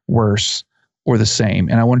better, worse, or the same.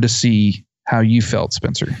 And I wanted to see how you felt,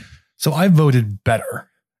 Spencer. So I voted better.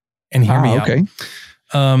 And hear me out.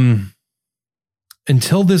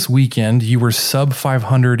 Until this weekend, you were sub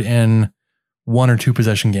 500 in 1 or 2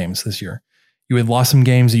 possession games this year. You had lost some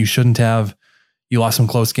games that you shouldn't have. You lost some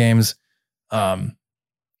close games.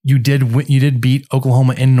 You did beat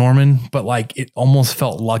Oklahoma in Norman, but like, it almost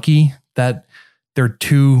felt lucky that their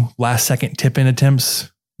 2 last second tip in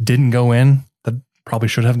attempts didn't go in. That probably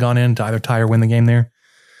should have gone in to either tie or win the game there.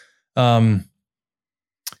 And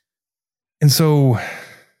so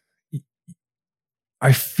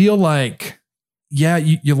I feel like, yeah,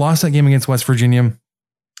 you lost that game against West Virginia,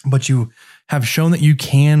 but you have shown that you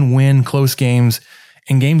can win close games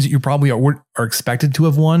and games that you probably are expected to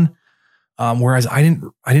have won. Whereas I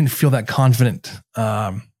didn't feel that confident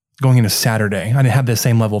going into Saturday. I didn't have the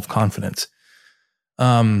same level of confidence.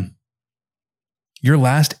 Your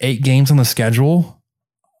last 8 games on the schedule,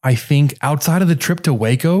 I think outside of the trip to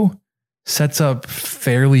Waco, sets up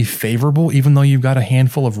fairly favorable, even though you've got a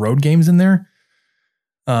handful of road games in there.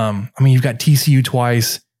 I mean, you've got TCU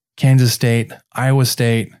twice, Kansas State, Iowa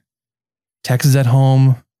State, Texas at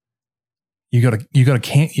home. You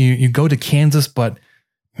go to Kansas, but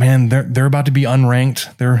man, they're about to be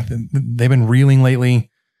unranked. They've been reeling lately.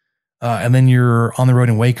 And then you're on the road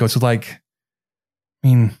in Waco. So like, I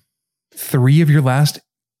mean, 3 of your last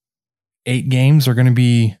 8 games are going to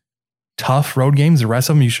be tough road games. The rest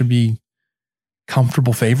of them, you should be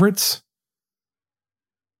comfortable favorites.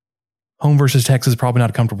 Home versus Texas is probably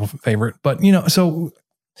not a comfortable favorite, but you know, so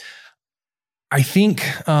I think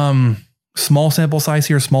small sample size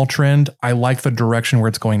here, small trend. I like the direction where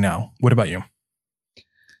it's going now. What about you?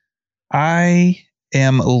 I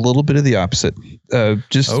am a little bit of the opposite.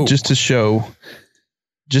 Just to show.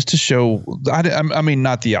 I mean,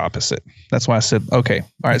 not the opposite. That's why I said, okay.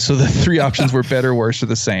 All right. So the 3 options were better, worse, or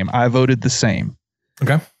the same. I voted the same.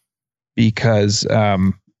 Okay. Because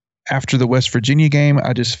after the West Virginia game,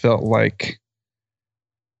 I just felt like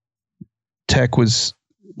Tech was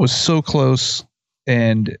so close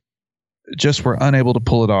and just were unable to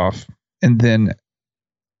pull it off. And then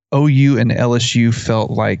OU and LSU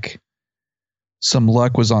felt like some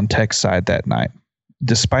luck was on Tech's side that night.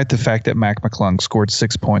 Despite the fact that Mac McClung scored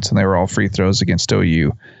 6 points and they were all free throws against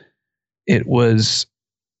OU, it was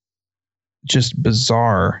just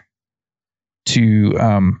bizarre to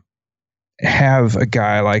have a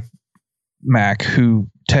guy like Mac, who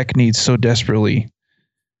Tech needs so desperately,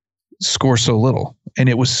 score so little. And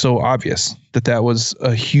it was so obvious that was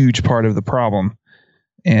a huge part of the problem.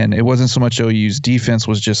 And it wasn't so much OU's defense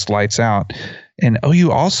was just lights out. And OU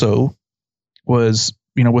also was,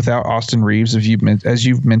 you know, without Austin Reeves, as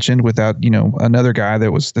you've mentioned, without, you know, another guy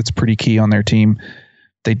that's pretty key on their team.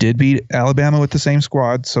 They did beat Alabama with the same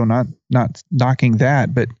squad, so not knocking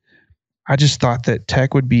that, but I just thought that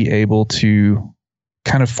Tech would be able to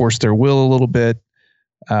kind of force their will a little bit,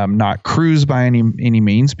 not cruise by any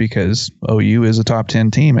means, because OU is a top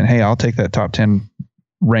 10 team, and hey, I'll take that top 10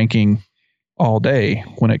 ranking all day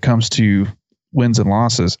when it comes to wins and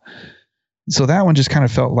losses. So that one just kind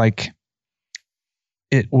of felt like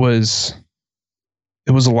it was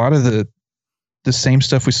a lot of the same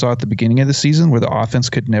stuff we saw at the beginning of the season, where the offense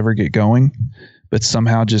could never get going, but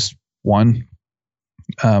somehow just won,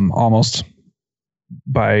 almost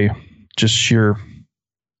by just sheer,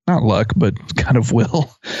 not luck, but kind of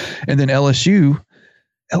will. And then LSU,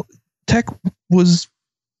 Tech was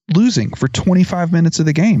losing for 25 minutes of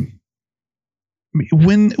the game. I mean,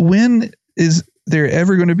 when is there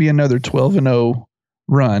ever going to be another 12-0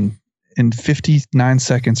 run in 59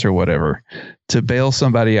 seconds or whatever to bail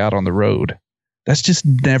somebody out on the road? That's just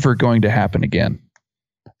never going to happen again.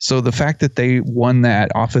 So the fact that they won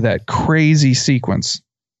that off of that crazy sequence,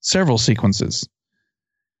 several sequences,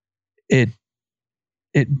 it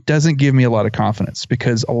doesn't give me a lot of confidence,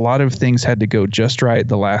 because a lot of things had to go just right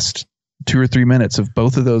the last 2 or 3 minutes of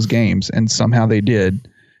both of those games, and somehow they did,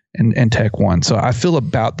 and Tech won. So I feel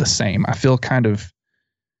about the same. I feel kind of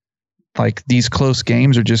like these close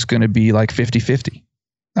games are just going to be like 50-50.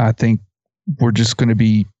 I think we're just going to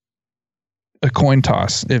be a coin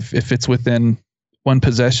toss. If it's within one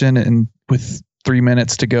possession and with 3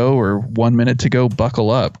 minutes to go or 1 minute to go,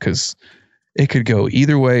 buckle up, because it could go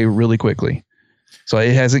either way really quickly. So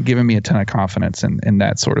it hasn't given me a ton of confidence in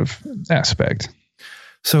that sort of aspect.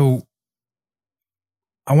 So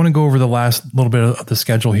I want to go over the last little bit of the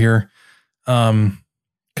schedule here.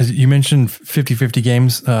 Because you mentioned 50-50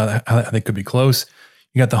 games. They could be close.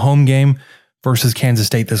 You got the home game versus Kansas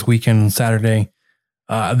State this weekend on Saturday.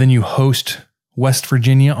 Then you host West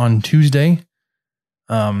Virginia on Tuesday.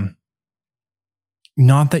 Not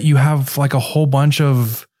that you have like a whole bunch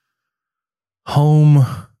of home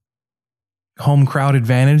crowd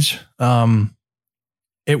advantage.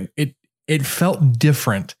 It felt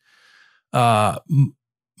different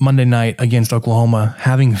Monday night against Oklahoma,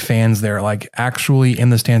 having fans there, like actually in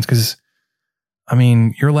the stands. Because I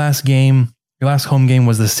mean, your last home game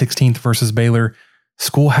was the 16th versus Baylor.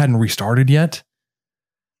 School hadn't restarted yet.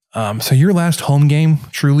 So your last home game,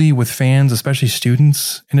 truly with fans, especially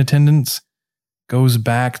students in attendance, goes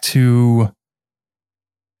back to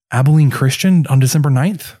Abilene Christian on December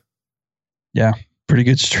 9th. Yeah, pretty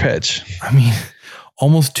good stretch. I mean,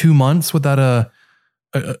 almost 2 months without a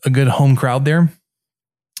good home crowd there.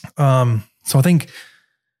 So I think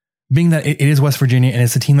being that it is West Virginia and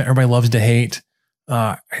it's a team that everybody loves to hate,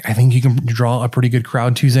 I think you can draw a pretty good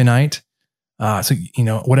crowd Tuesday night. So, you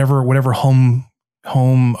know, whatever home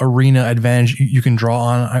arena advantage you can draw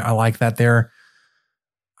on, I like that there.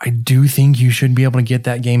 I do think you should be able to get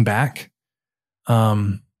that game back.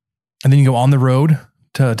 And then you go on the road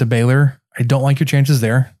to Baylor. I don't like your chances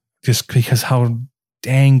there just because how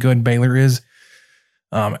dang good Baylor is.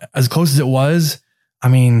 As close as it was, I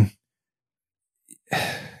mean,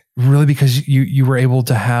 really because you were able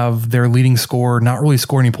to have their leading scorer not really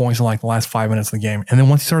score any points in like the last 5 minutes of the game. And then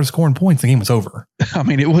once he started scoring points, the game was over. I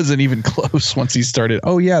mean, it wasn't even close once he started.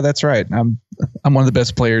 Oh yeah, that's right. I'm one of the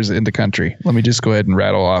best players in the country. Let me just go ahead and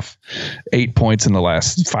rattle off 8 points in the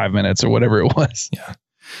last 5 minutes or whatever it was. Yeah.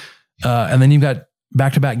 And then you've got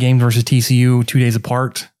back-to-back games versus TCU 2 days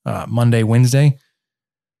apart, Monday, Wednesday.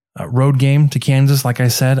 Road game to Kansas. Like I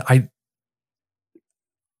said,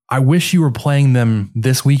 I wish you were playing them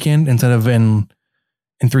this weekend instead of in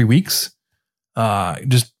 3 weeks,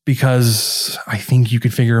 just because I think you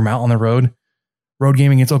could figure them out on the road. Road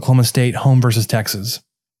game against Oklahoma State, home versus Texas.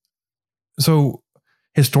 So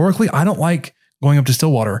historically, I don't like going up to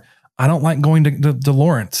Stillwater. I don't like going to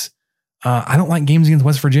Lawrence. I don't like games against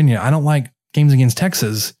West Virginia. I don't like games against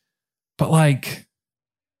Texas. But like,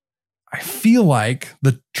 I feel like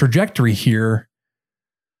the trajectory here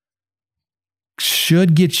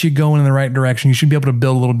should get you going in the right direction. You should be able to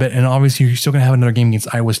build a little bit. And obviously you're still going to have another game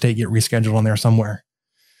against Iowa State get rescheduled on there somewhere.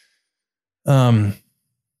 I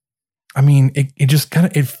mean, it just kind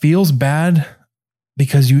of, it feels bad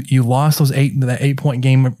because you lost that 8-point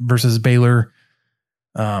game versus Baylor.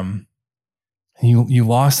 You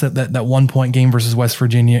lost that 1 point game versus West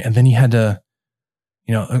Virginia. And then you had to,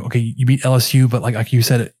 you know, okay, you beat LSU, but like you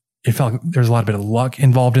said, it felt like there's a lot of bit of luck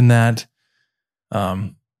involved in that.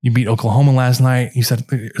 You beat Oklahoma last night. You said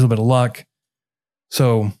there's a little bit of luck.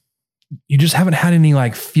 So you just haven't had any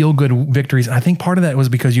like feel good victories. And I think part of that was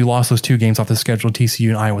because you lost those 2 games off the schedule, TCU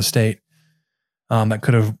and Iowa State, that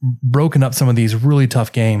could have broken up some of these really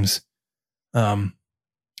tough games. I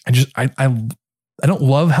don't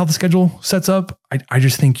love how the schedule sets up. I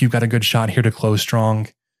just think you've got a good shot here to close strong,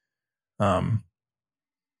 and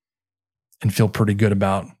feel pretty good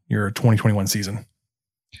about your 2021 season.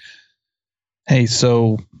 Hey,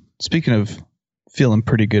 so speaking of feeling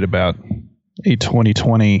pretty good about a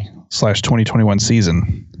 2020/2021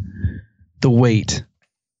 season, the wait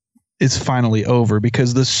is finally over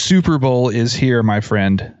because the Super Bowl is here, my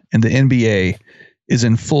friend, and the NBA is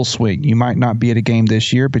in full swing. You might not be at a game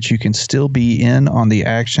this year, but you can still be in on the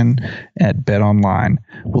action at BetOnline.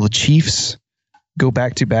 Will the Chiefs go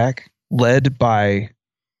back-to-back, led by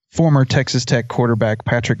former Texas Tech quarterback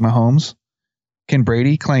Patrick Mahomes? Can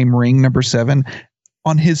Brady claim ring number 7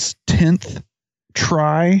 on his 10th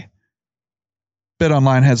try?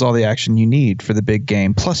 BetOnline has all the action you need for the big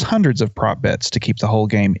game, plus hundreds of prop bets to keep the whole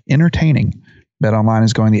game entertaining. BetOnline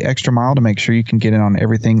is going the extra mile to make sure you can get in on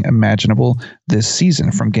everything imaginable this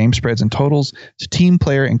season, from game spreads and totals to team,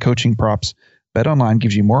 player, and coaching props. BetOnline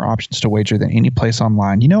gives you more options to wager than any place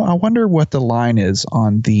online. You know, I wonder what the line is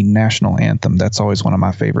on the national anthem. That's always one of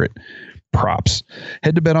my favorite props.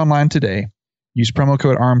 Head to BetOnline today. Use promo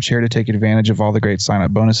code Armchair to take advantage of all the great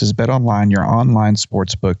sign-up bonuses. BetOnline, your online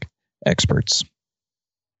sportsbook experts.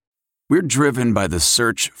 We're driven by the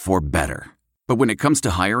search for better. But when it comes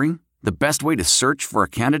to hiring, the best way to search for a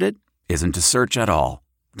candidate isn't to search at all.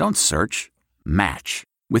 Don't search. Match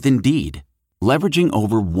with Indeed. Leveraging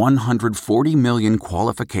over 140 million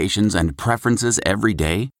qualifications and preferences every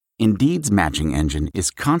day, Indeed's matching engine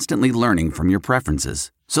is constantly learning from your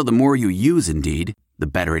preferences. So the more you use Indeed, the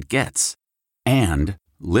better it gets. And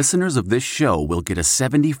listeners of this show will get a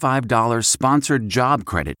 $75 sponsored job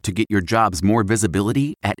credit to get your jobs more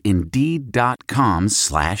visibility at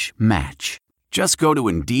Indeed.com/match. Just go to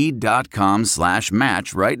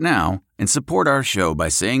Indeed.com/match right now and support our show by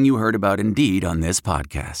saying you heard about Indeed on this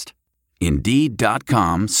podcast.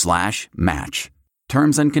 Indeed.com/match.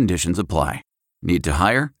 Terms and conditions apply. Need to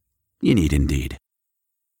hire? You need Indeed.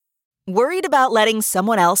 Worried about letting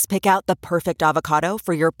someone else pick out the perfect avocado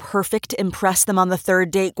for your perfect impress them on the third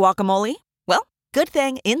date guacamole? Well, good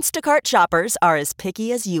thing Instacart shoppers are as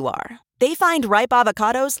picky as you are. They find ripe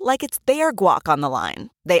avocados like it's their guac on the line.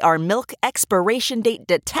 They are milk expiration date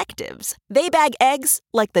detectives. They bag eggs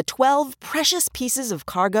like the 12 precious pieces of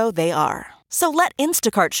cargo they are. So let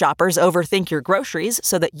Instacart shoppers overthink your groceries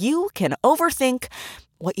so that you can overthink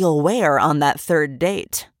what you'll wear on that third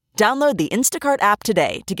date. Download the Instacart app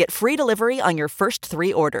today to get free delivery on your first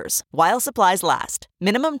 3 orders, while supplies last.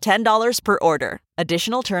 Minimum $10 per order.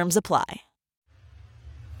 Additional terms apply.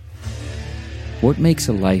 What makes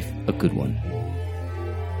a life a good one?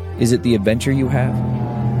 Is it the adventure you have?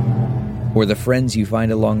 Or the friends you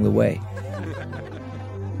find along the way?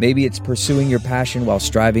 Maybe it's pursuing your passion while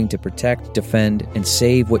striving to protect, defend, and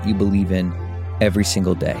save what you believe in every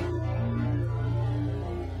single day.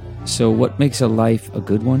 So what makes a life a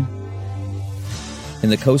good one? In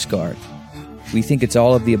the Coast Guard, we think it's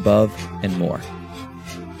all of the above and more.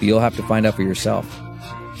 But you'll have to find out for yourself.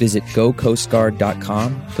 Visit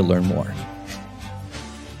gocoastguard.com to learn more.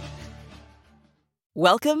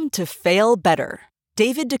 Welcome to Fail Better,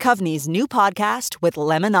 David Duchovny's new podcast with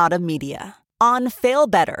Lemonada Media. On Fail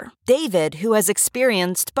Better, David, who has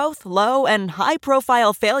experienced both low and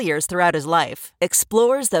high-profile failures throughout his life,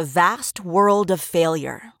 explores the vast world of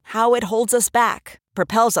failure, how it holds us back,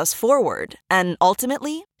 propels us forward, and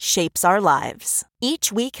ultimately shapes our lives.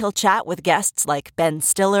 Each week he'll chat with guests like Ben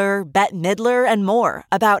Stiller, Bette Midler, and more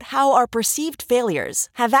about how our perceived failures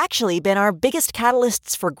have actually been our biggest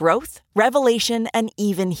catalysts for growth, revelation, and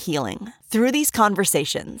even healing. Through these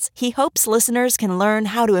conversations, he hopes listeners can learn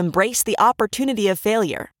how to embrace the opportunity of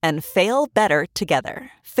failure and fail better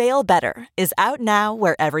together. Fail Better is out now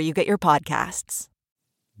wherever you get your podcasts.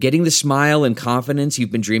 Getting the smile and confidence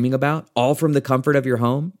you've been dreaming about, all from the comfort of your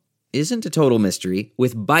home, isn't a total mystery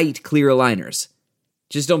with Byte clear aligners.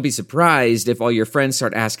 Just don't be surprised if all your friends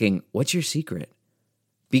start asking, "What's your secret?"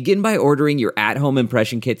 Begin by ordering your at-home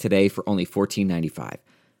impression kit today for only $14.95.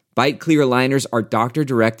 Byte clear aligners are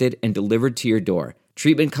doctor-directed and delivered to your door.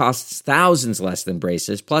 Treatment costs thousands less than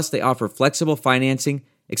braces, plus they offer flexible financing,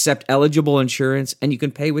 accept eligible insurance, and you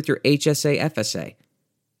can pay with your HSA FSA.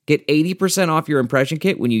 Get 80% off your impression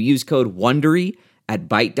kit when you use code WONDERY at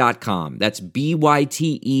Byte.com. That's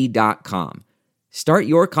BYTE.com. Start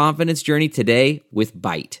your confidence journey today with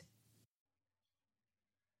Byte.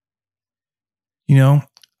 You know,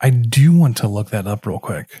 I do want to look that up real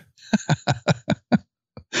quick.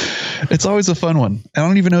 It's always a fun one. I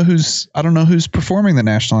don't know who's performing the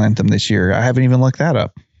national anthem this year. I haven't even looked that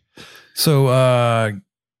up. So,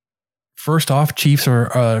 first off, Chiefs are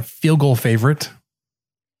a field goal favorite.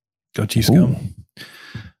 Go Chiefs, go.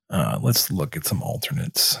 Let's look at some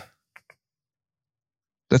alternates.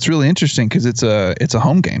 That's really interesting because it's a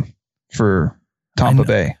home game for Tampa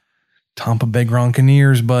Bay. Tampa Bay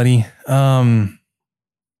Gronkaneers, buddy.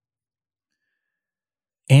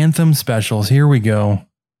 Anthem specials. Here we go.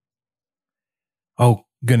 Oh,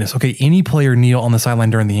 goodness. Okay. Any player kneel on the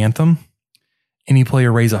sideline during the anthem. any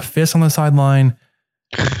player raise a fist on the sideline,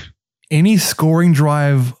 any scoring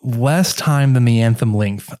drive less time than the anthem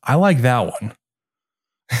length. I like that one.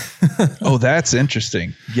 Oh, that's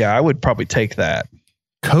interesting. Yeah, I would probably take that.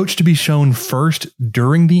 Coach to be shown first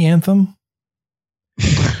during the anthem.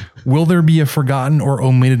 Will there be a forgotten or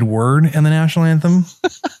omitted word in the national anthem?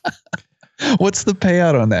 What's the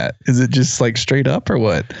payout on that? Is it just like straight up or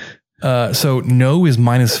what? So no is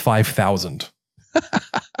minus 5,000.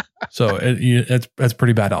 So that's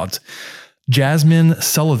pretty bad odds. Jasmine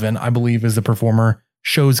Sullivan, I believe, is the performer,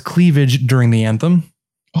 shows cleavage during the anthem.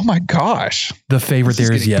 Oh my gosh. The favorite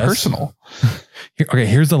there is yes. Personal.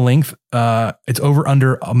 Here's the length. It's over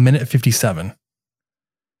under a minute 57.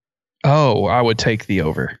 Oh, I would take the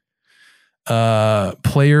over.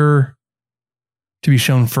 Player to be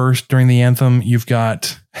shown first during the anthem. You've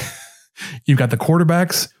got the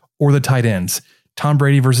quarterbacks or the tight ends. Tom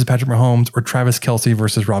Brady versus Patrick Mahomes or Travis Kelce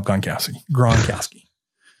versus Rob Gronkowski.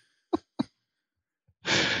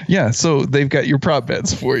 Yeah, so they've got your prop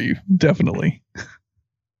bets for you. Definitely.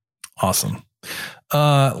 Awesome.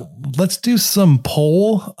 Let's do some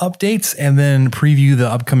poll updates and then preview the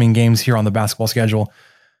upcoming games here on the basketball schedule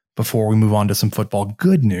before we move on to some football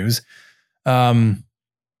good news.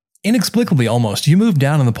 Inexplicably, almost, you moved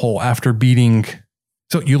down in the poll after beating.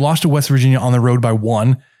 So you lost to West Virginia on the road by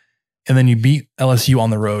 1, and then you beat LSU on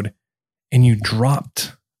the road, and you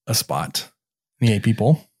dropped a spot in the AP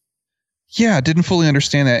poll. Yeah, I didn't fully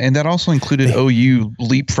understand that. And that also included OU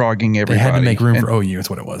leapfrogging everybody. They had to make room for OU. That's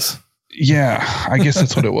what it was. Yeah, I guess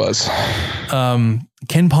that's what it was.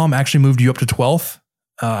 Ken Palm actually moved you up to 12th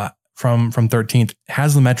from 13th.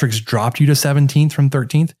 Has the metrics dropped you to 17th from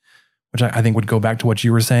 13th, which I think would go back to what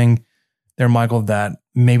you were saying there, Michael, that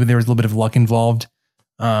maybe there was a little bit of luck involved.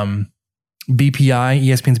 ESPN's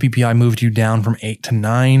BPI moved you down from 8 to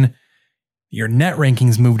 9. Your net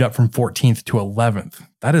rankings moved up from 14th to 11th.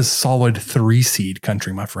 That is solid 3 seed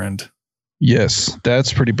country, my friend. Yes,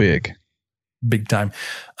 that's pretty big. Big time.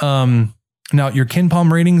 Now, your Ken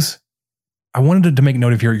Palm ratings, I wanted to make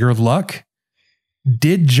note of here. Your luck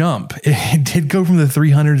did jump. It did go from the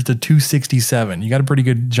 300s to 267. You got a pretty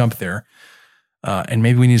good jump there. And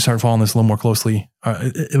maybe we need to start following this a little more closely,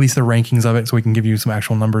 at least the rankings of it, so we can give you some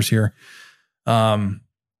actual numbers here. Like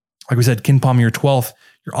we said, Ken Palm, you're 12th.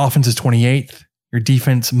 Your offense is 28th. Your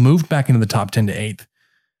defense moved back into the top 10 to 8th.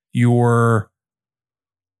 Your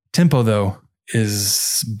tempo, though,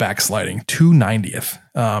 is backsliding to 90th.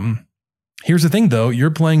 Here's the thing, though.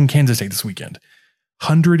 You're playing Kansas State this weekend.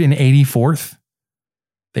 184th.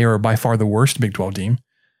 They are by far the worst Big 12 team.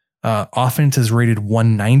 Offense is rated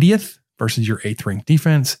 190th versus your 8th ranked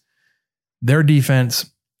defense. Their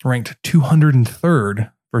defense ranked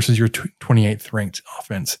 203rd versus your 28th ranked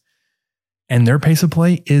offense. And their pace of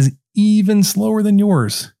play is even slower than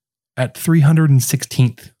yours at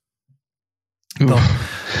 316th.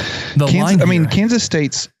 Kansas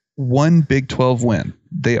State's one Big 12 win.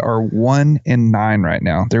 They are 1-9 right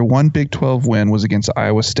now. Their one Big 12 win was against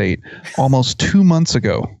Iowa State almost 2 months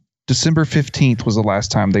ago. December 15th was the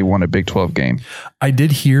last time they won a Big 12 game. I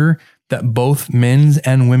did hear that both men's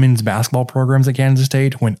and women's basketball programs at Kansas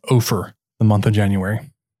State went over the month of January.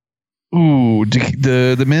 Ooh,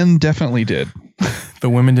 the men definitely did. The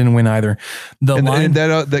women didn't win either.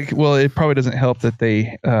 It probably doesn't help that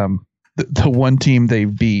they the one team they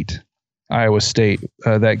beat, Iowa State,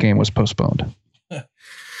 that game was postponed.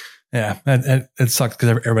 Yeah, it sucks because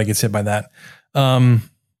everybody gets hit by that.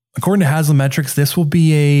 According to Haslam Metrics, this will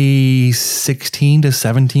be a 16 to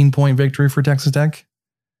 17 point victory for Texas Tech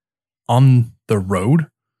on the road,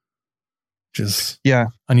 which is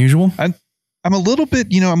unusual. I'm a little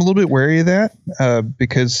bit wary of that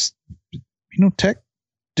because Tech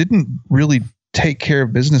didn't really take care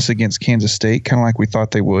of business against Kansas State, kind of like we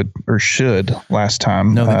thought they would or should last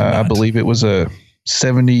time. No, I believe it was 82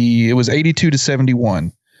 to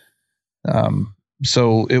 71. They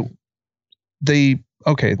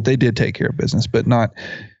did take care of business, but not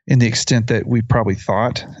in the extent that we probably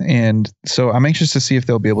thought. And so I'm anxious to see if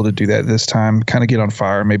they'll be able to do that this time, kind of get on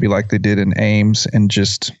fire, maybe like they did in Ames, and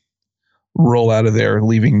just roll out of there,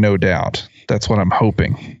 leaving no doubt. That's what I'm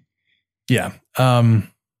hoping. Yeah. I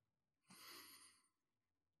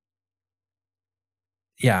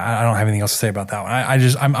don't have anything else to say about that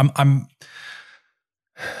one.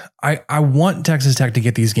 I want Texas Tech to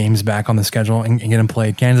get these games back on the schedule and get them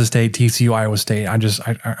played. Kansas State, TCU, Iowa State. I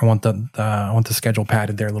want the schedule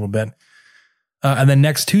padded there a little bit. And then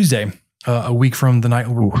next Tuesday, a week from the night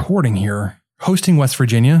we're recording here, hosting West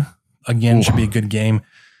Virginia again. Should be a good game.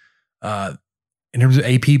 In terms of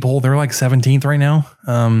AP poll, they're like 17th right now.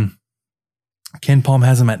 Ken Palm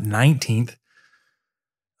has them at 19th.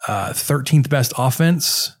 13th best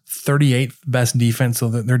offense, 38th best defense. So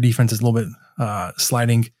their defense is a little bit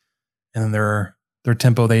sliding, and then their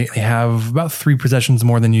tempo, they have about 3 possessions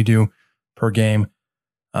more than you do per game.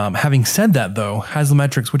 Having said that, though,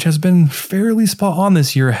 Haslametrics, which has been fairly spot on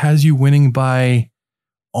this year, has you winning by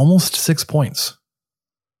almost 6 points.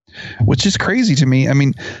 Which is crazy to me. I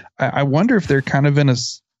mean, I wonder if they're kind of in a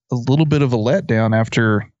little bit of a letdown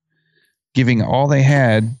after giving all they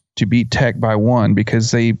had to beat Tech by 1,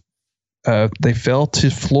 because they fell to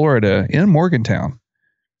Florida in Morgantown,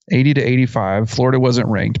 80-85. Florida wasn't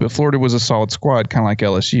ranked, but Florida was a solid squad, kind of like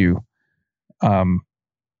LSU.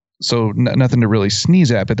 So nothing to really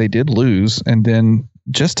sneeze at, but they did lose. And then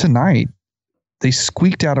just tonight, they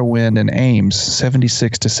squeaked out a win in Ames,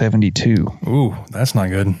 76-72. Ooh, that's not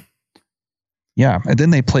good. Yeah, and then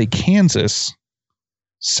they play Kansas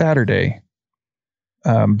Saturday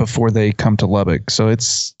before they come to Lubbock. So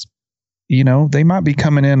it's, they might be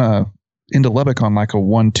coming into Lubbock on like a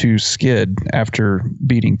 1-2 skid after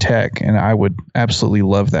beating Tech, and I would absolutely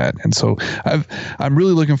love that. And so I'm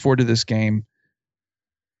really looking forward to this game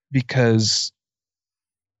because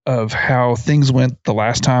of how things went the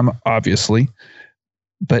last time, obviously.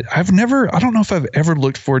 But I don't know if I've ever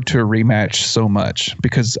looked forward to a rematch so much,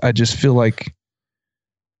 because I just feel like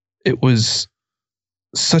it was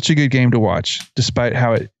such a good game to watch, despite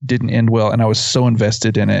how it didn't end well. And I was so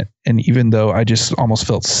invested in it. And even though I just almost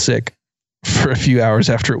felt sick for a few hours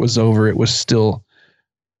after it was over, it was still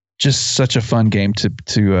just such a fun game to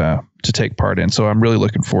take part in. So I'm really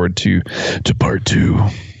looking forward to part 2.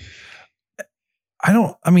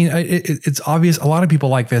 It's obvious. A lot of people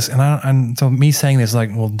like this, and so me saying this,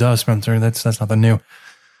 like, well, duh, Spencer, that's nothing new.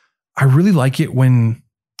 I really like it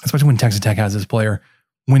especially when Texas Tech has this player,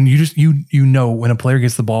 when you know when a player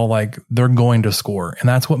gets the ball, like, they're going to score, and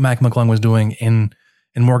that's what Mac McClung was doing in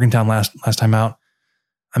Morgantown last time out.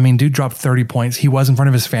 I mean, dude dropped 30 points. He was in front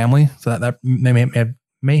of his family, so that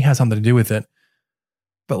may have something to do with it.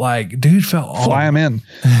 But like, dude fly him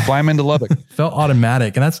into Lubbock. Felt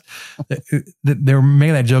automatic. And that's, they were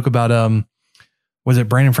making that joke about, was it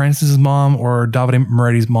Brandon Francis's mom or Davide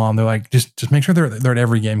Moretti's mom? They're like, just make sure they're at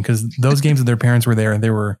every game, because those games that their parents were there, they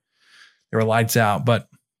were lights out. But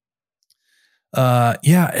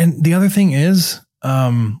yeah. And the other thing is,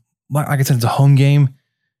 like I said, it's a home game.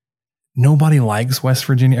 Nobody likes West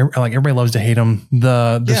Virginia. Like, everybody loves to hate them.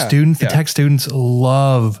 The Tech students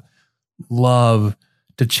love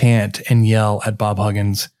to chant and yell at Bob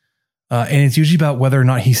Huggins. And it's usually about whether or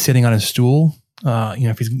not he's sitting on his stool.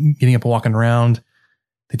 If he's getting up and walking around,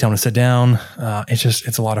 they tell him to sit down.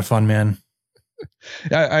 It's a lot of fun, man.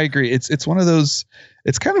 I agree. It's one of those,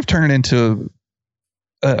 it's kind of turned into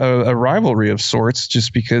a rivalry of sorts,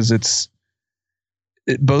 just because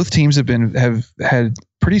both teams have had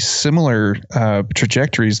pretty similar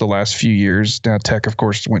trajectories the last few years. Now, Tech, of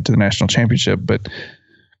course, went to the national championship, but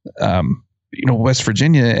West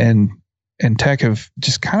Virginia and Tech have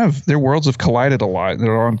just kind of, their worlds have collided a lot.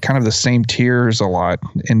 They're on kind of the same tiers a lot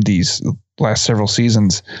in these last several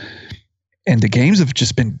seasons, and the games have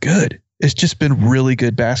just been good. It's just been really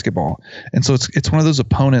good basketball, and so it's one of those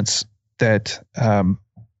opponents that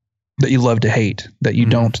you love to hate, that you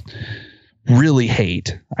don't really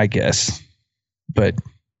hate, I guess, but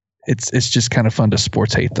it's just kind of fun to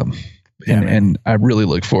sports hate them. And I really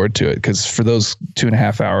look forward to it, because for those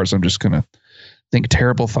 2.5 hours, I'm just going to think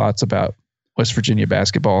terrible thoughts about West Virginia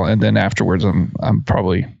basketball. And then afterwards, I'm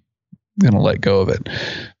probably going to let go of it.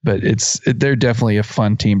 But they're definitely a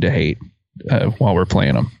fun team to hate while we're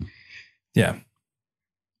playing them. Yeah.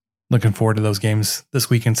 Looking forward to those games this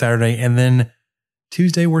weekend, Saturday, and then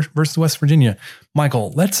Tuesday versus West Virginia.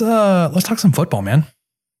 Michael, let's talk some football, man.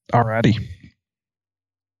 Alrighty.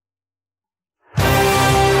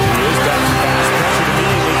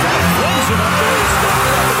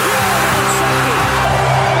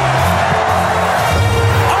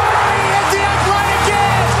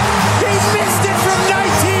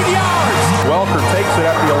 Welker takes it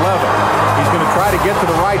at the 11. He's going to try to get to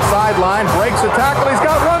the right sideline, breaks the tackle. He's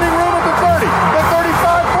got running room at the 30, the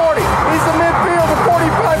 35-40. He's in midfield, the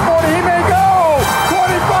 45-40. He may go.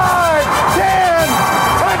 25, 10,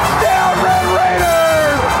 touchdown, Red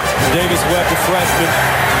Raiders. Davis Webb, the freshman,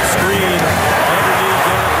 screen underneath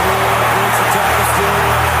Derek Moore, brings the tackle still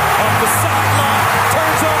off the sideline,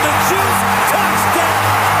 turns on the juice,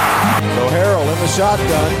 touchdown. So Harrell in the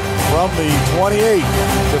shotgun from the 28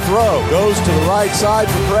 to throw. Goes to the right side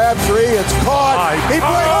for Crabtree. It's caught. He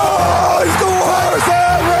plays. Oh, he's the worst.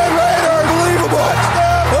 Red Raiders. Unbelievable.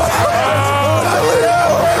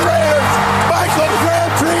 Unbelievable. Red Raiders. Michael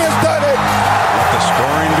Crabtree has done it. Let the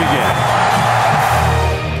scoring begin.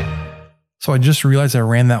 So So I just realized I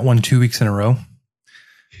ran that one 2 weeks in a row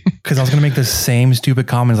because I was going to make the same stupid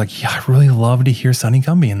comments like, yeah, I really love to hear Sonny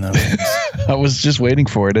Cumbie in those things. I was just waiting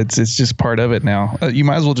for it. It's just part of it now. You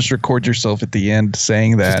might as well just record yourself at the end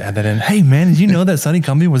saying that. Just add that in. Hey, man, did you know that Sonny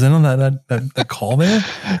Cumbie was in on that call there?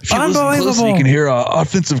 Unbelievable. Closely, you can hear an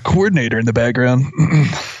offensive coordinator in the background.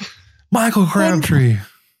 Michael Crabtree.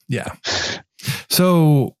 Yeah.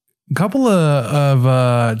 So a couple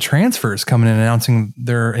of transfers coming in announcing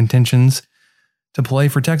their intentions to play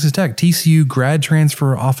for Texas Tech. TCU grad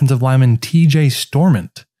transfer offensive lineman TJ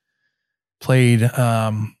Storment played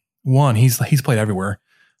he's played everywhere,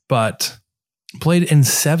 but played in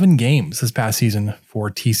 7 games this past season for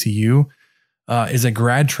TCU. Is a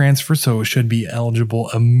grad transfer, so it should be eligible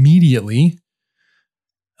immediately.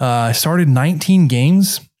 Started 19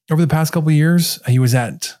 games over the past couple of years. He was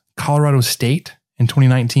at Colorado State in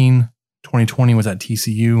 2019. 2020 was at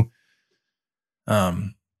TCU.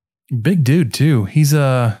 Big dude too. He's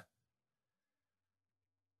I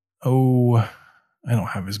don't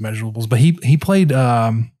have his measurables, but he played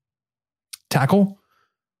tackle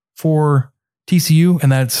for TCU, and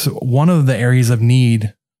that's one of the areas of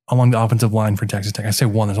need along the offensive line for Texas Tech. I say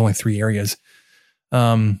one, there's only 3 areas.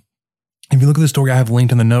 If you look at the story I have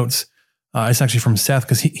linked in the notes, it's actually from Seth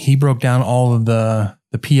because he broke down all of the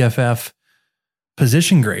PFF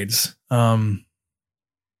position grades.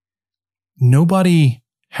 Nobody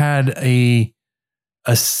had a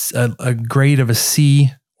grade of a C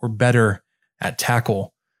or better at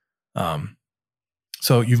tackle.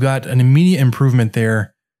 So you've got an immediate improvement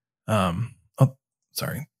there. There's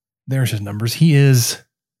his numbers. He is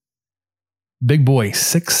big boy,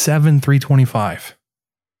 6'7", 325.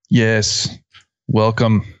 Yes.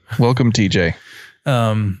 Welcome, TJ.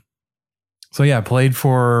 So yeah, played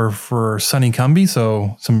for Sonny Cumbie.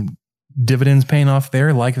 So some dividends paying off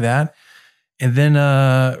there like that. And then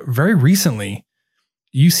very recently,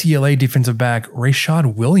 UCLA defensive back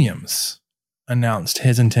Rashad Williams announced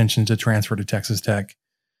his intention to transfer to Texas Tech.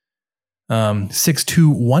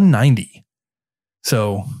 6'2", 190.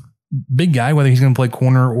 So big guy, whether he's going to play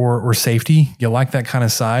corner or safety, you like that kind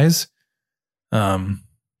of size. Last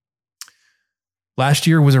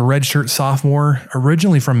year was a redshirt sophomore,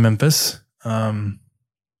 originally from Memphis.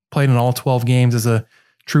 Played in all 12 games as a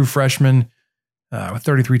true freshman with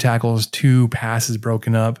 33 tackles, 2 passes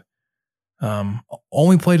broken up.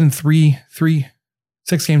 Only played in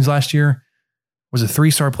 6 games last year. Was a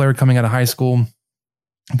 3-star player coming out of high school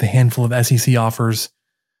with a handful of SEC offers.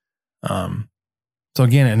 So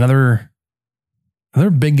again, another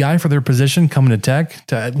big guy for their position coming to Tech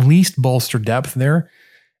to at least bolster depth there,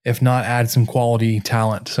 if not add some quality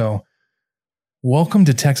talent. So welcome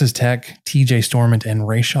to Texas Tech, TJ Storment and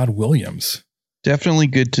Rashad Williams. Definitely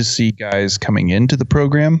good to see guys coming into the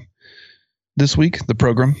program this week. The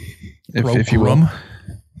program, if you will.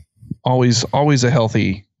 Always a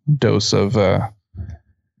healthy dose of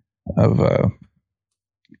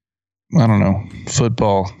I don't know,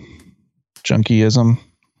 football junkieism,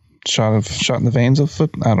 shot in the veins of foot.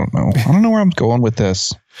 I don't know where I'm going with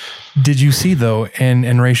this. Did you see though, in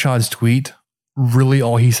Rashad's tweet, really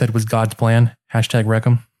all he said was God's plan,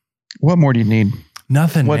 #Wreckham. What more do you need?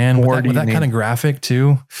 Nothing, man. With that kind of graphic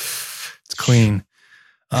too, it's clean.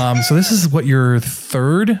 So this is what your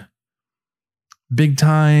third big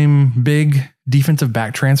defensive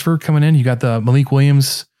back transfer coming in. You got the Malik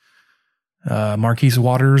Williams, Marquise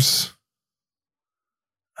Waters.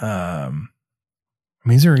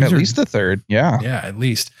 These are at least the third. Yeah, at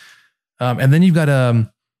least. And then you've got a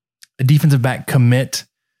defensive back commit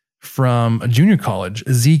from a junior college,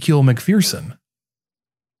 Ezekiel McPherson.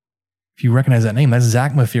 If you recognize that name, that's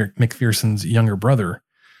Zach McPherson's younger brother.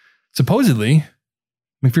 Supposedly,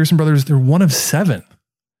 McPherson brothers, they're one of 7.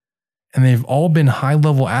 And they've all been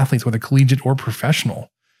high-level athletes, whether collegiate or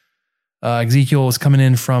professional. Ezekiel is coming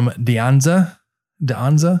in from De Anza,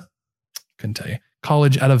 couldn't tell you,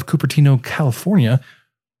 college out of Cupertino, California,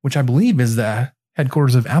 which I believe is the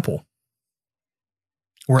headquarters of Apple,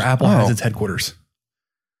 where Apple has its headquarters.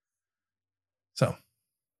 So,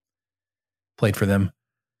 played for them.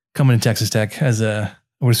 Coming to Texas Tech I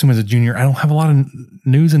would assume as a junior. I don't have a lot of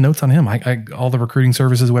news and notes on him. All the recruiting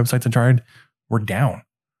services websites I tried were down.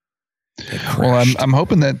 Well, I'm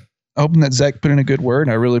hoping that Zach put in a good word.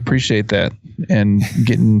 I really appreciate that, and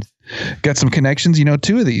got some connections.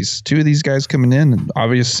 2 of these guys coming in,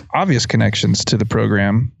 obvious connections to the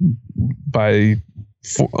program by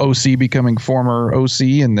OC becoming former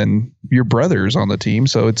OC, and then your brothers on the team.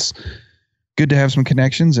 So it's good to have some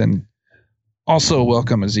connections, and also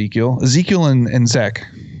welcome Ezekiel and Zach.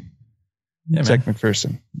 Yeah, Zach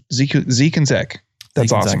McPherson. Zeke and Zach.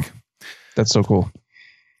 That's awesome. Zach. That's so cool.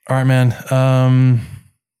 All right, man. I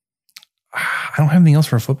don't have anything else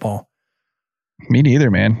for football. Me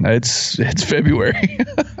neither, man. It's February.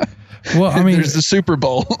 Well, I mean, there's the Super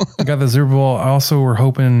Bowl. I got the Super Bowl. I also were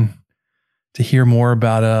hoping to hear more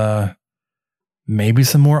about maybe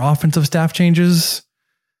some more offensive staff changes.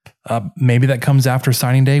 Maybe that comes after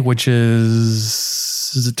signing day, which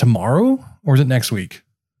is it tomorrow or is it next week?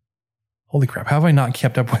 Holy crap. How have I not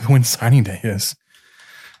kept up with when signing day is?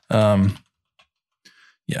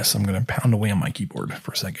 Yes, I'm going to pound away on my keyboard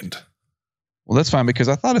for a second. Well, that's fine because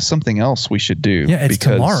I thought of something else we should do. Yeah, it's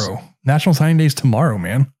tomorrow. National Signing Day is tomorrow,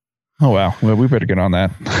 man. Oh, wow. Well, we better get on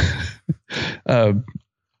that.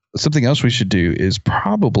 Something else we should do is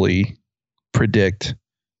probably predict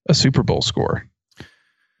a Super Bowl score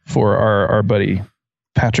for our buddy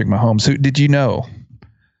Patrick Mahomes, who, did you know,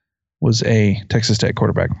 was a Texas Tech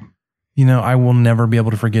quarterback. You know, I will never be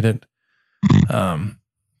able to forget it.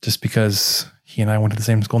 Just because he and I went to the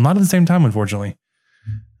same school, not at the same time, unfortunately.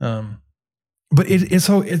 But it's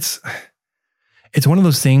one of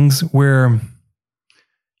those things where,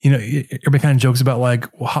 you know, everybody kind of jokes about like,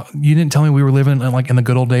 well, you didn't tell me we were living like in the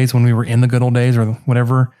good old days when we were in the good old days or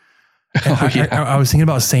whatever. I was thinking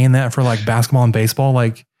about saying that for like basketball and baseball.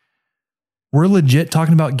 Like, we're legit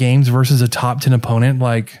talking about games versus a top 10 opponent.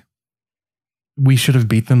 Like, we should have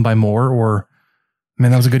beat them by more, or man,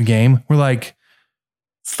 that was a good game. We're like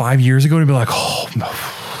 5 years ago to be like, oh,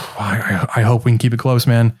 I hope we can keep it close,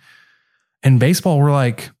 man. In baseball, we're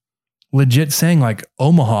like legit saying like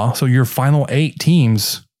Omaha. So your final 8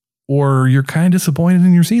 teams, or you're kind of disappointed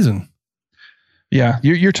in your season. Yeah,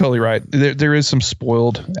 you're totally right. There is some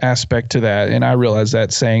spoiled aspect to that. And I realize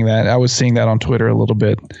that saying that. I was seeing that on Twitter a little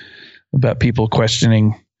bit about people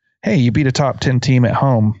questioning, hey, you beat a top 10 team at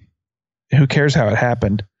home. Who cares how it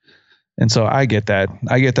happened? And so I get that.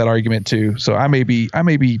 I get that argument too. So I may be a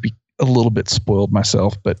little bit spoiled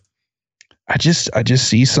myself, but I just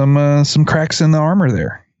see some cracks in the armor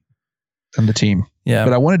there on the team. Yeah.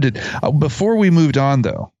 But I wanted to before we moved on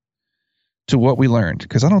though to what we learned,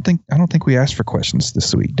 because I don't think we asked for questions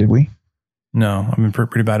this week, did we? No, I've been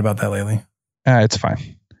pretty bad about that lately. It's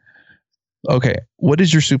fine. Okay, what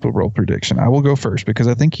is your Super Bowl prediction? I will go first because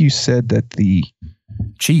I think you said that the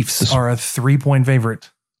Chiefs are a 3-point favorite.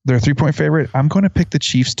 They're a 3-point favorite. I'm going to pick the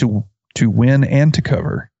Chiefs to win and to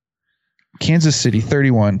cover. Kansas City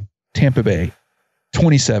 31, Tampa Bay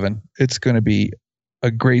 27. It's going to be a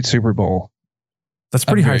great Super Bowl. That's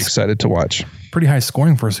pretty high. Excited to watch. Pretty high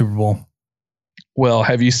scoring for a Super Bowl. Well,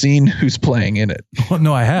 have you seen who's playing in it? Well,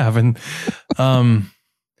 no, I have, and I'm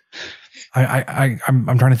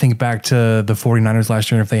trying to think back to the 49ers last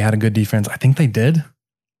year and if they had a good defense. I think they did.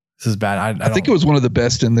 This is bad. I think it was one of the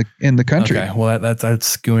best in the country. Okay, well that's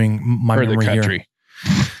skewing my memory here.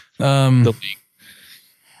 The league.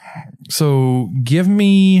 So give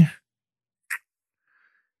me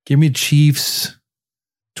Chiefs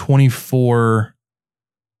 24,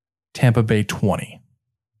 Tampa Bay 20.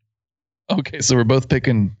 Okay, so we're both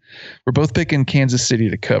picking Kansas City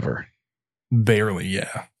to cover. Barely,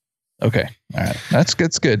 yeah. Okay, all right,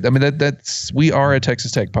 that's good. I mean that's we are a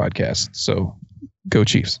Texas Tech podcast, so go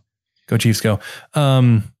Chiefs. Go Chiefs, go.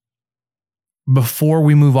 Before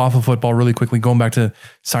we move off of football really quickly, going back to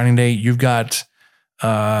signing day, you've got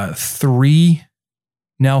 4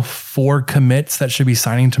 commits that should be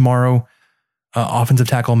signing tomorrow. Offensive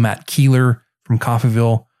tackle Matt Keeler from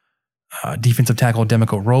Coffeyville, defensive tackle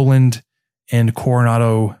Demico Rowland, and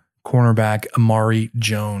Coronado cornerback Amari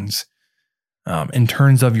Jones. In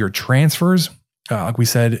terms of your transfers, like we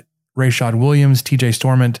said, Rashad Williams, TJ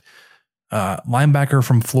Stormont, linebacker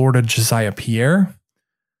from Florida, Josiah Pierre,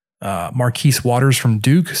 Marquise Waters from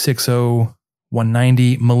Duke, 6'0",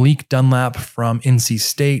 190, Malik Dunlap from NC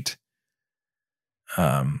State,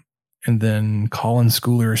 and then Colin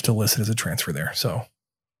Schooler is still listed as a transfer there. So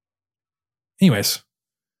anyways,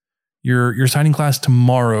 your signing class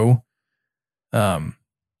tomorrow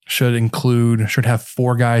should have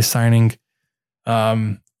 4 guys signing.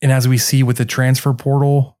 And as we see with the transfer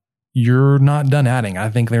portal, you're not done adding. I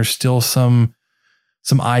think there's still some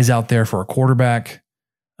eyes out there for a quarterback,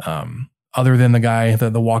 other than the guy,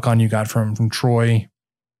 the walk-on you got from Troy.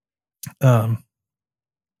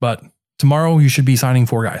 But tomorrow you should be signing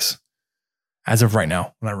 4 guys as of right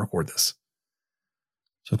now when I record this.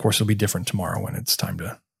 So of course it'll be different tomorrow when it's time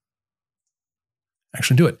to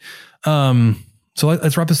actually do it. So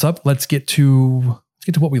let's wrap this up. Let's get to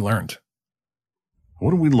what we learned.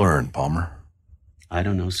 What did we learn, Palmer? I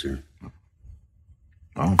don't know, sir.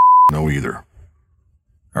 I don't know either.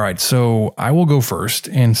 All right, so I will go first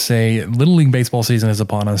and say Little League baseball season is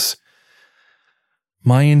upon us.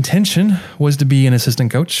 My intention was to be an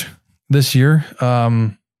assistant coach this year.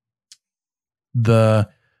 the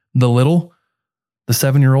little, the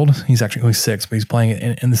 7-year-old, he's actually only 6, but he's playing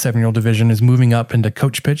in the 7-year-old division, is moving up into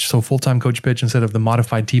coach pitch. So full-time coach pitch instead of the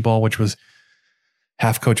modified T-ball, which was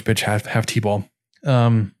half coach pitch, half T-ball.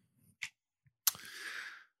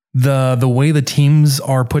 The way the teams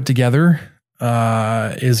are put together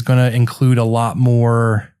is going to include a lot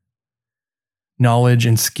more knowledge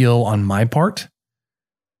and skill on my part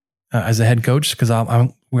as a head coach, because I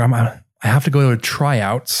have to go to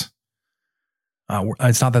tryouts.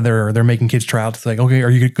 It's not that they're making kids try out. It's like, okay, are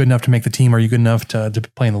you good enough to make the team? Are you good enough to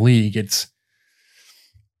play in the league?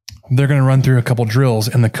 They're going to run through a couple drills,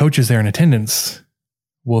 and the coaches there in attendance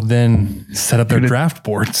will then set up their draft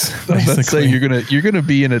boards. Let's say you're gonna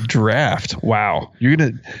be in a draft. Wow, you're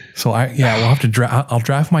gonna. So we'll have to draft. I'll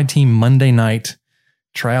draft my team Monday night.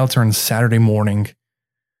 Tryouts are on Saturday morning.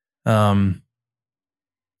 I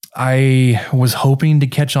was hoping to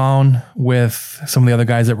catch on with some of the other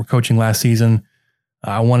guys that were coaching last season.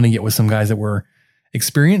 I wanted to get with some guys that were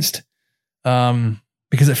experienced,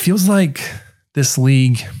 because it feels like this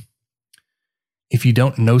league, if you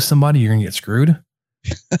don't know somebody, you're going to get screwed.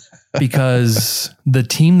 Because the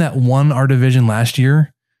team that won our division last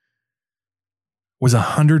year was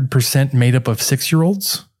 100% made up of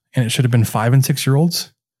 6-year-olds, and it should have been 5 and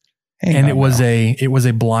 6-year-olds. And it was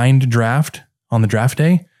a blind draft on the draft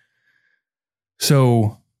day.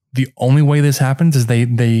 So the only way this happens is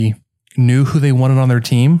they knew who they wanted on their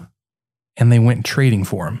team, and they went trading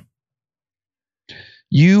for him.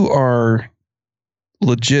 You are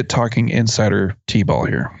legit talking insider T-ball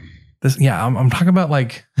here. I'm talking about,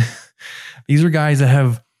 like, these are guys that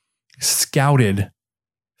have scouted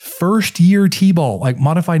first year T-ball, like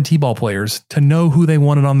modified T-ball players, to know who they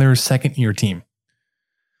wanted on their second year team.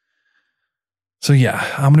 So yeah,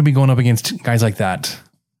 I'm going to be going up against guys like that.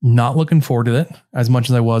 Not looking forward to it as much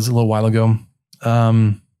as I was a little while ago.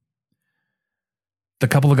 The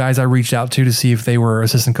couple of guys I reached out to see if they were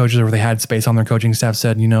assistant coaches or if they had space on their coaching staff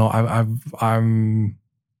said,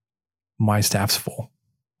 my staff's full.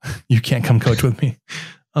 You can't come coach with me.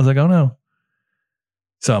 I was like, oh no.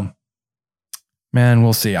 So, man,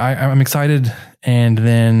 we'll see. I'm excited, and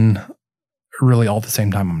then really all at the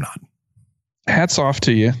same time, I'm not. Hats off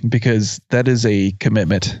to you, because that is a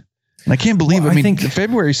commitment. And I can't believe, I think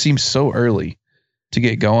February seems so early to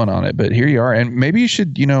get going on it, but here you are. And maybe you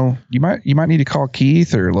should, you might need to call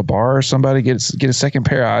Keith or LeBar or somebody, get a second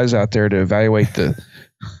pair of eyes out there to evaluate the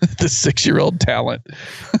 6-year-old talent.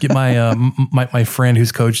 Get my my friend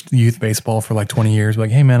who's coached youth baseball for like 20 years.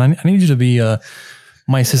 Like, hey man, I need you to be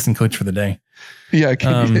my assistant coach for the day. Yeah.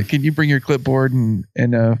 Can you bring your clipboard and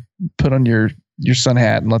put on your sun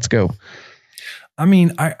hat and let's go? I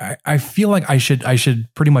mean, I feel like I should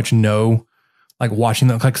pretty much know, like, watching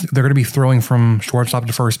them, like, they're going to be throwing from shortstop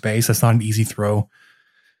to first base. That's not an easy throw.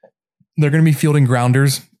 They're going to be fielding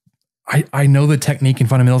grounders. I know the technique and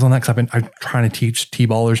fundamentals on that, because I'm trying to teach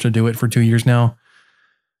T-ballers to do it for 2 years now.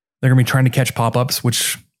 They're going to be trying to catch pop-ups,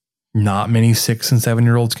 which not many 6 and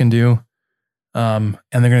 7-year-olds can do. And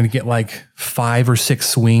they're going to get like 5 or 6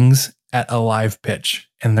 swings at a live pitch,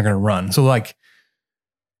 and they're going to run. So, like,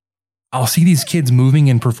 I'll see these kids moving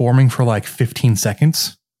and performing for like 15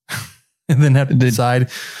 seconds and then have to decide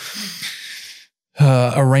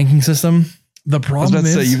a ranking system. The problem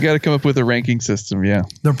is, you've got to come up with a ranking system. Yeah.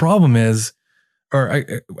 The problem is, or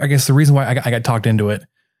I guess the reason why I got talked into it,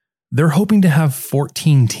 they're hoping to have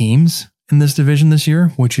 14 teams in this division this year,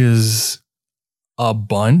 which is a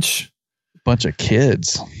bunch of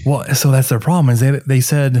kids. Well, so that's their problem, is they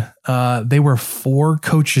said they were 4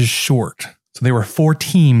 coaches short. So they were 4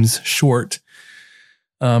 teams short.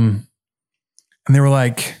 And they were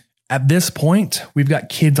like, at this point, we've got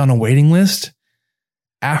kids on a waiting list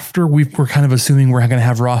after we're kind of assuming we're going to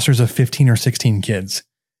have rosters of 15 or 16 kids,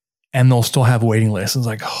 and they'll still have waiting lists. It's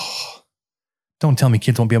like, oh, don't tell me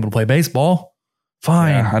kids won't be able to play baseball.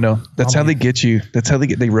 Fine. Yeah, I know. That's how they get you. That's how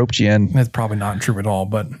they roped you in. That's probably not true at all,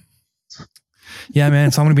 but yeah,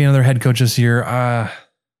 man. So I'm going to be another head coach this year.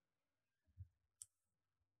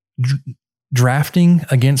 Drafting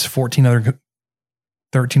against 13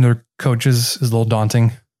 other coaches is a little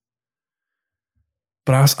daunting.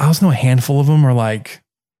 But I also know a handful of them are like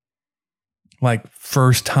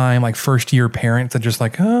first year parents that just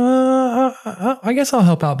like, I guess I'll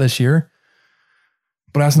help out this year.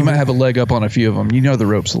 But I also might have a leg up on a few of them. You know the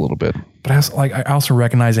ropes a little bit. But I also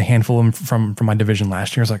recognize a handful of them from my division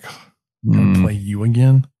last year. I was like, I'm gonna play you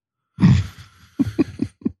again.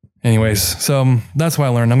 Anyways, so that's what I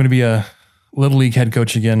learned. I'm going to be a Little League head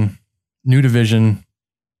coach again. New division.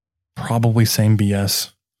 Probably same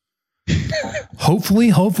BS.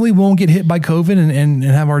 Hopefully we won't get hit by COVID and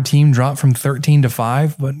have our team drop from 13 to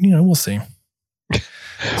 5, but we'll see.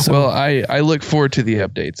 Well, I look forward to the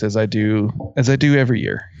updates as I do every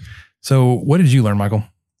year. So what did you learn, Michael?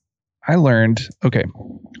 I learned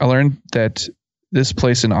that this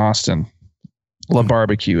place in Austin, La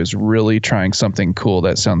Barbecue, is really trying something cool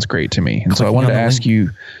that sounds great to me. And so I wanted to ask you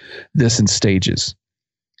this in stages.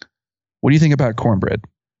 What do you think about cornbread?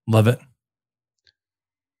 Love it.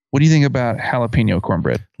 What do you think about jalapeno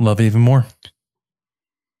cornbread? Love it even more.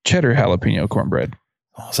 Cheddar jalapeno cornbread.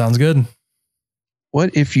 Oh, sounds good.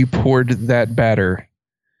 What if you poured that batter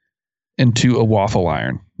into a waffle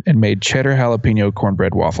iron and made cheddar jalapeno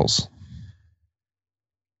cornbread waffles?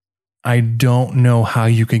 I don't know how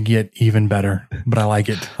you could get even better, but I like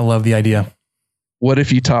it. I love the idea. What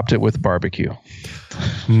if you topped it with barbecue?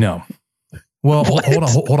 No. Well,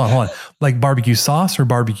 hold on. Like barbecue sauce or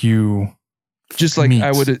barbecue? Just like meats?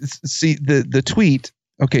 I would see the tweet.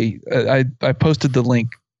 Okay, I posted the link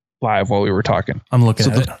live while we were talking. I'm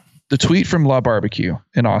looking at it. The tweet from La Barbecue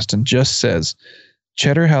in Austin just says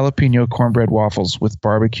cheddar jalapeno cornbread waffles with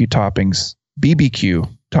barbecue toppings, BBQ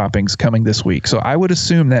toppings coming this week. So I would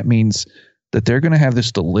assume that means that they're going to have this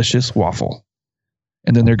delicious waffle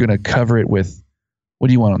and then they're going to cover it with, what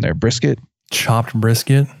do you want on there? Brisket? Chopped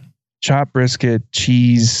brisket,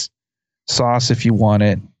 cheese, sauce if you want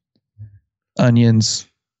it, onions.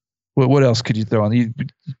 What else could you throw on?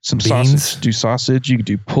 Some beans. Sausage. Do sausage. You could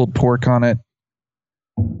do pulled pork on it.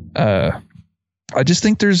 I just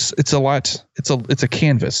think it's a lot. It's a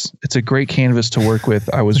canvas. It's a great canvas to work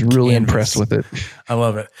with. I was really impressed with it. I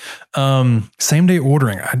love it. Same day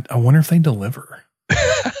ordering. I wonder if they deliver.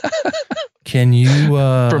 Can you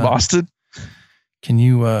from Austin? Can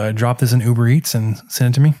you drop this in Uber Eats and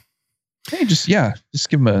send it to me? Hey, just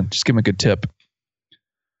give him a good tip.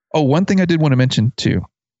 Oh, one thing I did want to mention too.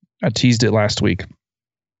 I teased it last week.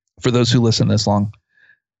 For those who listen this long,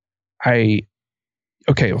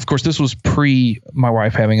 of course, this was pre my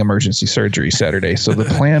wife having emergency surgery Saturday. So the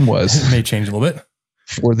plan was it may change a little bit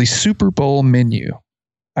for the Super Bowl menu.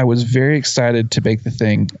 I was very excited to make the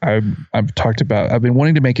thing I've talked about. I've been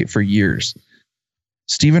wanting to make it for years.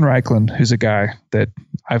 Steven Reichlin, who's a guy that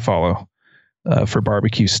I follow for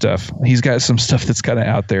barbecue stuff. He's got some stuff that's kind of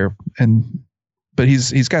out there, but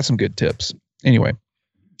he's got some good tips. Anyway,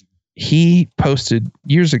 he posted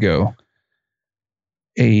years ago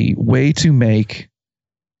a way to make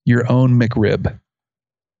your own McRib.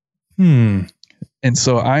 And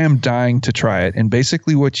so I am dying to try it. And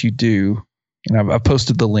basically what you do, and I've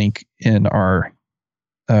posted the link in our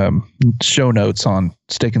show notes on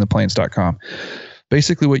steakandtheplains.com.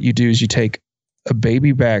 Basically what you do is you take a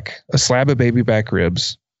slab of baby back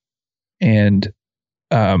ribs, and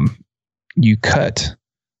you cut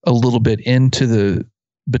a little bit into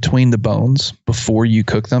between the bones before you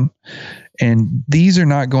cook them. And these are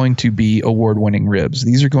not going to be award-winning ribs.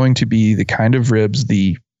 These are going to be the kind of ribs,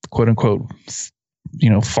 the quote unquote,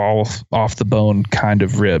 fall off the bone kind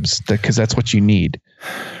of ribs, because that's what you need.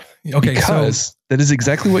 Okay. Because that is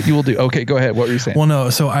exactly what you will do. Okay, go ahead. What were you saying? Well, no.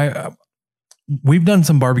 So we've done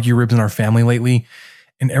some barbecue ribs in our family lately,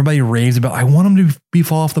 and everybody raves about, I want them to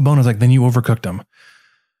fall off the bone. I was like, then you overcooked them.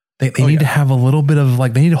 They need to have a little bit of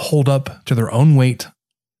they need to hold up to their own weight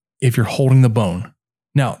if you're holding the bone.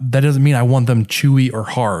 Now, that doesn't mean I want them chewy or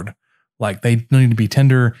hard. Like, they need to be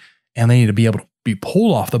tender, and they need to be able to be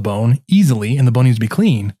pulled off the bone easily, and the bone needs to be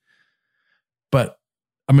clean. But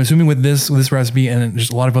I'm assuming with this recipe and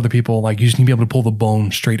just a lot of other people, you just need to be able to pull the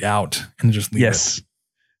bone straight out and just leave it. Yes,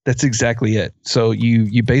 that's exactly it. So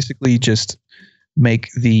you basically just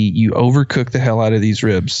you overcook the hell out of these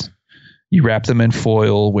ribs. You wrap them in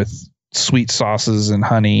foil with sweet sauces and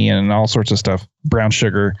honey and all sorts of stuff, brown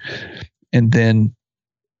sugar. And then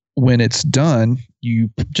when it's done, you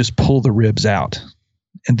just pull the ribs out,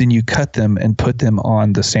 and then you cut them and put them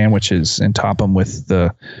on the sandwiches and top them with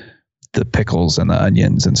the pickles and the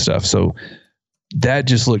onions and stuff. So that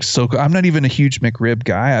just looks so good. I'm not even a huge McRib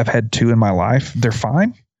guy. I've had 2 in my life. They're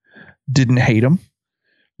fine. Didn't hate them,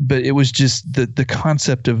 but it was just the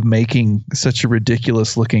concept of making such a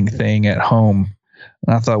ridiculous looking thing at home.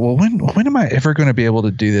 And I thought, well, when am I ever going to be able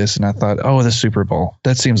to do this? And I thought, oh, the Super Bowl.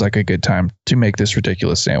 That seems like a good time to make this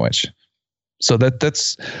ridiculous sandwich. So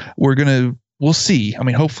we'll see. I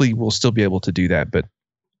mean, hopefully we'll still be able to do that. But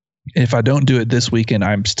if I don't do it this weekend,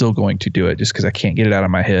 I'm still going to do it just because I can't get it out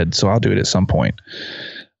of my head. So I'll do it at some point.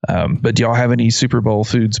 But do y'all have any Super Bowl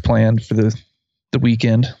foods planned for the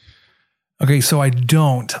weekend? Okay, so I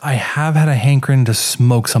don't. I have had a hankering to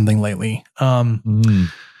smoke something lately.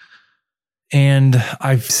 And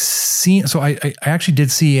I've seen, so I actually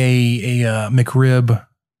did see a McRib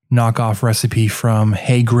knockoff recipe from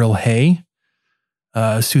Hey Grill Hey.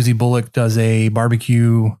 Susie Bullock does a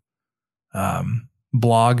barbecue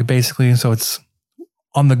blog basically. So it's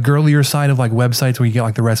on the girlier side of like websites where you get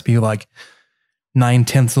like the recipe like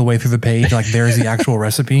 9/10 of the way through the page. Like there's the actual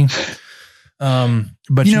recipe.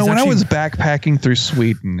 But you know, when I was backpacking through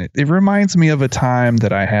Sweden, it reminds me of a time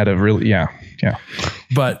that I had a really, yeah.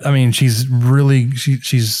 But I mean, she's a really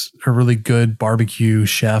good barbecue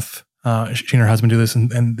chef. She and her husband do this,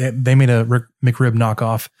 and they made a McRib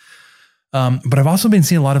knockoff. But I've also been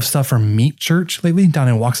seeing a lot of stuff from Meat Church lately down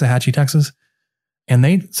in Waxahachie, Texas. And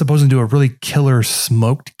they supposedly do a really killer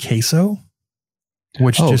smoked queso,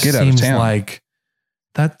 which just seems like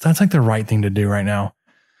that's like the right thing to do right now.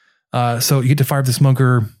 So you get to fire up the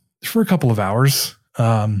smoker for a couple of hours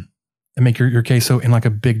and make your queso in like a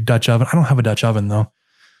big Dutch oven. I don't have a Dutch oven though.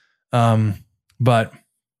 But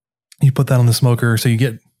you put that on the smoker. So you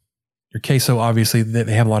get your queso, obviously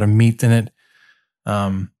they have a lot of meat in it.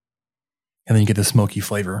 And then you get the smoky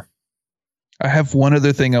flavor. I have one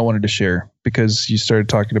other thing I wanted to share because you started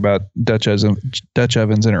talking about Dutch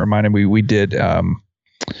ovens and it reminded me we did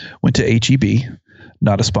went to HEB,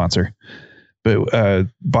 not a sponsor, but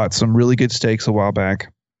bought some really good steaks a while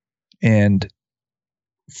back and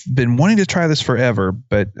been wanting to try this forever.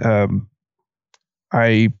 But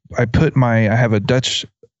I have a Dutch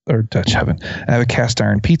oven. I have a cast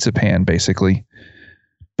iron pizza pan basically.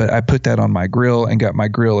 But I put that on my grill and got my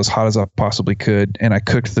grill as hot as I possibly could. And I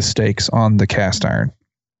cooked the steaks on the cast iron.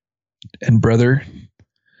 And brother,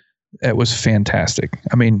 it was fantastic.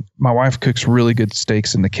 I mean, my wife cooks really good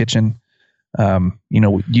steaks in the kitchen.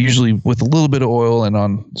 Usually with a little bit of oil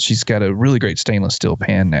she's got a really great stainless steel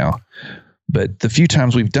pan now. But the few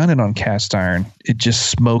times we've done it on cast iron, it just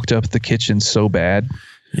smoked up the kitchen so bad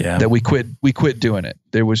that we quit doing it.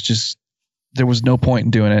 There was no point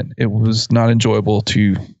in doing it. It was not enjoyable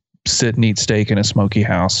to sit and eat steak in a smoky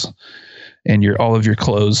house and all of your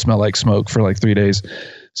clothes smell like smoke for like 3 days.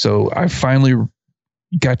 So I finally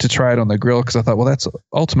got to try it on the grill because I thought, well, that's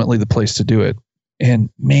ultimately the place to do it. And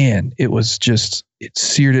man, it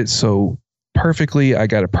seared it so perfectly. I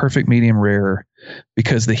got a perfect medium rare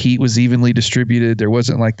because the heat was evenly distributed. There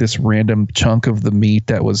wasn't like this random chunk of the meat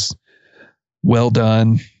that was well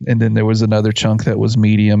done. And then there was another chunk that was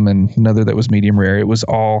medium and another that was medium rare. It was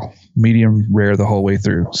all medium rare the whole way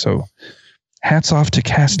through. So hats off to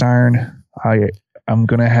cast iron. I'm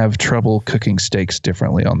going to have trouble cooking steaks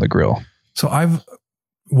differently on the grill. So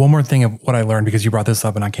one more thing of what I learned because you brought this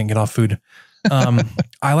up and I can't get off food.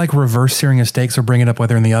 I like reverse searing a steak. So bring it up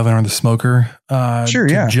whether in the oven or the smoker,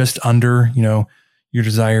 just under, your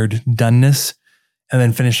desired doneness and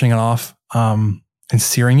then finishing it off, and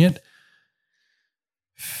searing it.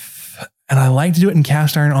 And I like to do it in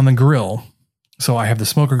cast iron on the grill. So I have the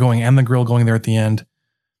smoker going and the grill going there at the end.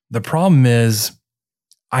 The problem is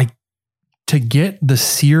to get the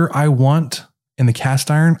sear I want in the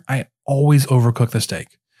cast iron, I always overcook the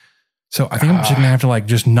steak. So I think I'm just going to have to like,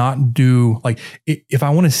 just not do like, if I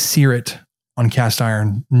want to sear it on cast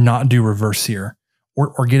iron, not do reverse sear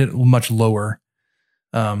or get it much lower.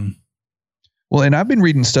 Well, and I've been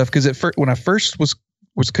reading stuff because when I first was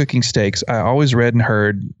cooking steaks, I always read and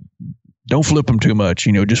heard, don't flip them too much,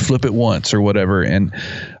 just flip it once or whatever. And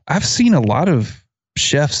I've seen a lot of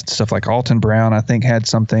chefs and stuff like Alton Brown, I think had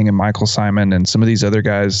something, and Michael Simon and some of these other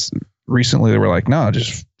guys recently, they were like, no,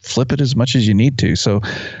 just flip it as much as you need to. So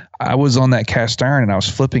I was on that cast iron and I was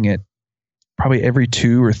flipping it probably every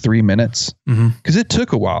 2 or 3 minutes because it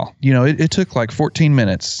took a while. It took like 14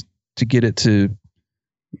 minutes to get it to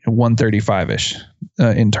 135-ish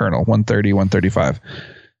internal, 130, 135.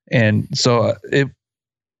 And so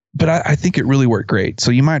but I think it really worked great.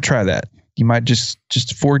 So you might try that. You might just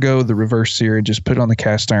forego the reverse sear and just put it on the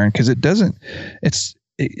cast iron because at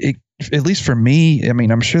least for me, I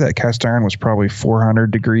mean, I'm sure that cast iron was probably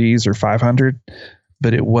 400 degrees or 500,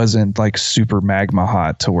 but it wasn't like super magma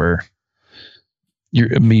hot to where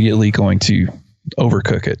you're immediately going to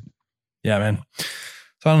overcook it. Yeah, man.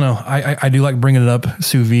 So I don't know. I do like bringing it up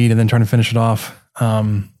sous vide and then trying to finish it off.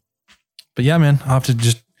 But yeah, man, I'll have to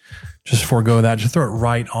just forego that. Just throw it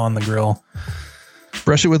right on the grill.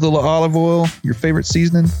 Brush it with a little olive oil, your favorite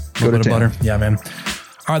seasoning. A little bit of butter. Yeah, man.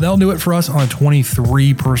 All right, that'll do it for us on a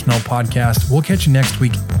 23 Personnel podcast. We'll catch you next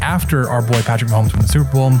week after our boy Patrick Mahomes wins the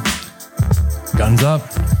Super Bowl. Guns up.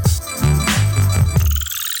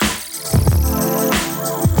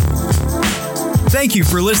 Thank you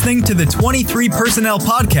for listening to the 23 Personnel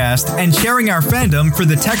podcast and sharing our fandom for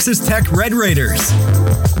the Texas Tech Red Raiders.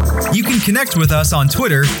 You can connect with us on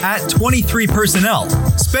Twitter at 23personnel,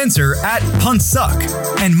 Spencer at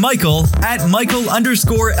PuntSuck, and Michael at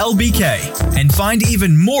Michael_LBK. And find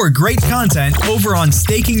even more great content over on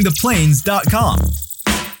StakingThePlains.com.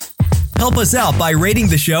 Help us out by rating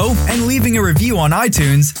the show and leaving a review on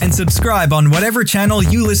iTunes, and subscribe on whatever channel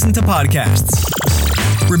you listen to podcasts.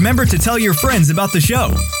 Remember to tell your friends about the show.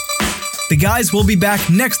 The guys will be back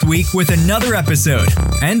next week with another episode.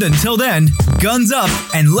 And until then, guns up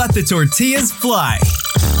and let the tortillas fly.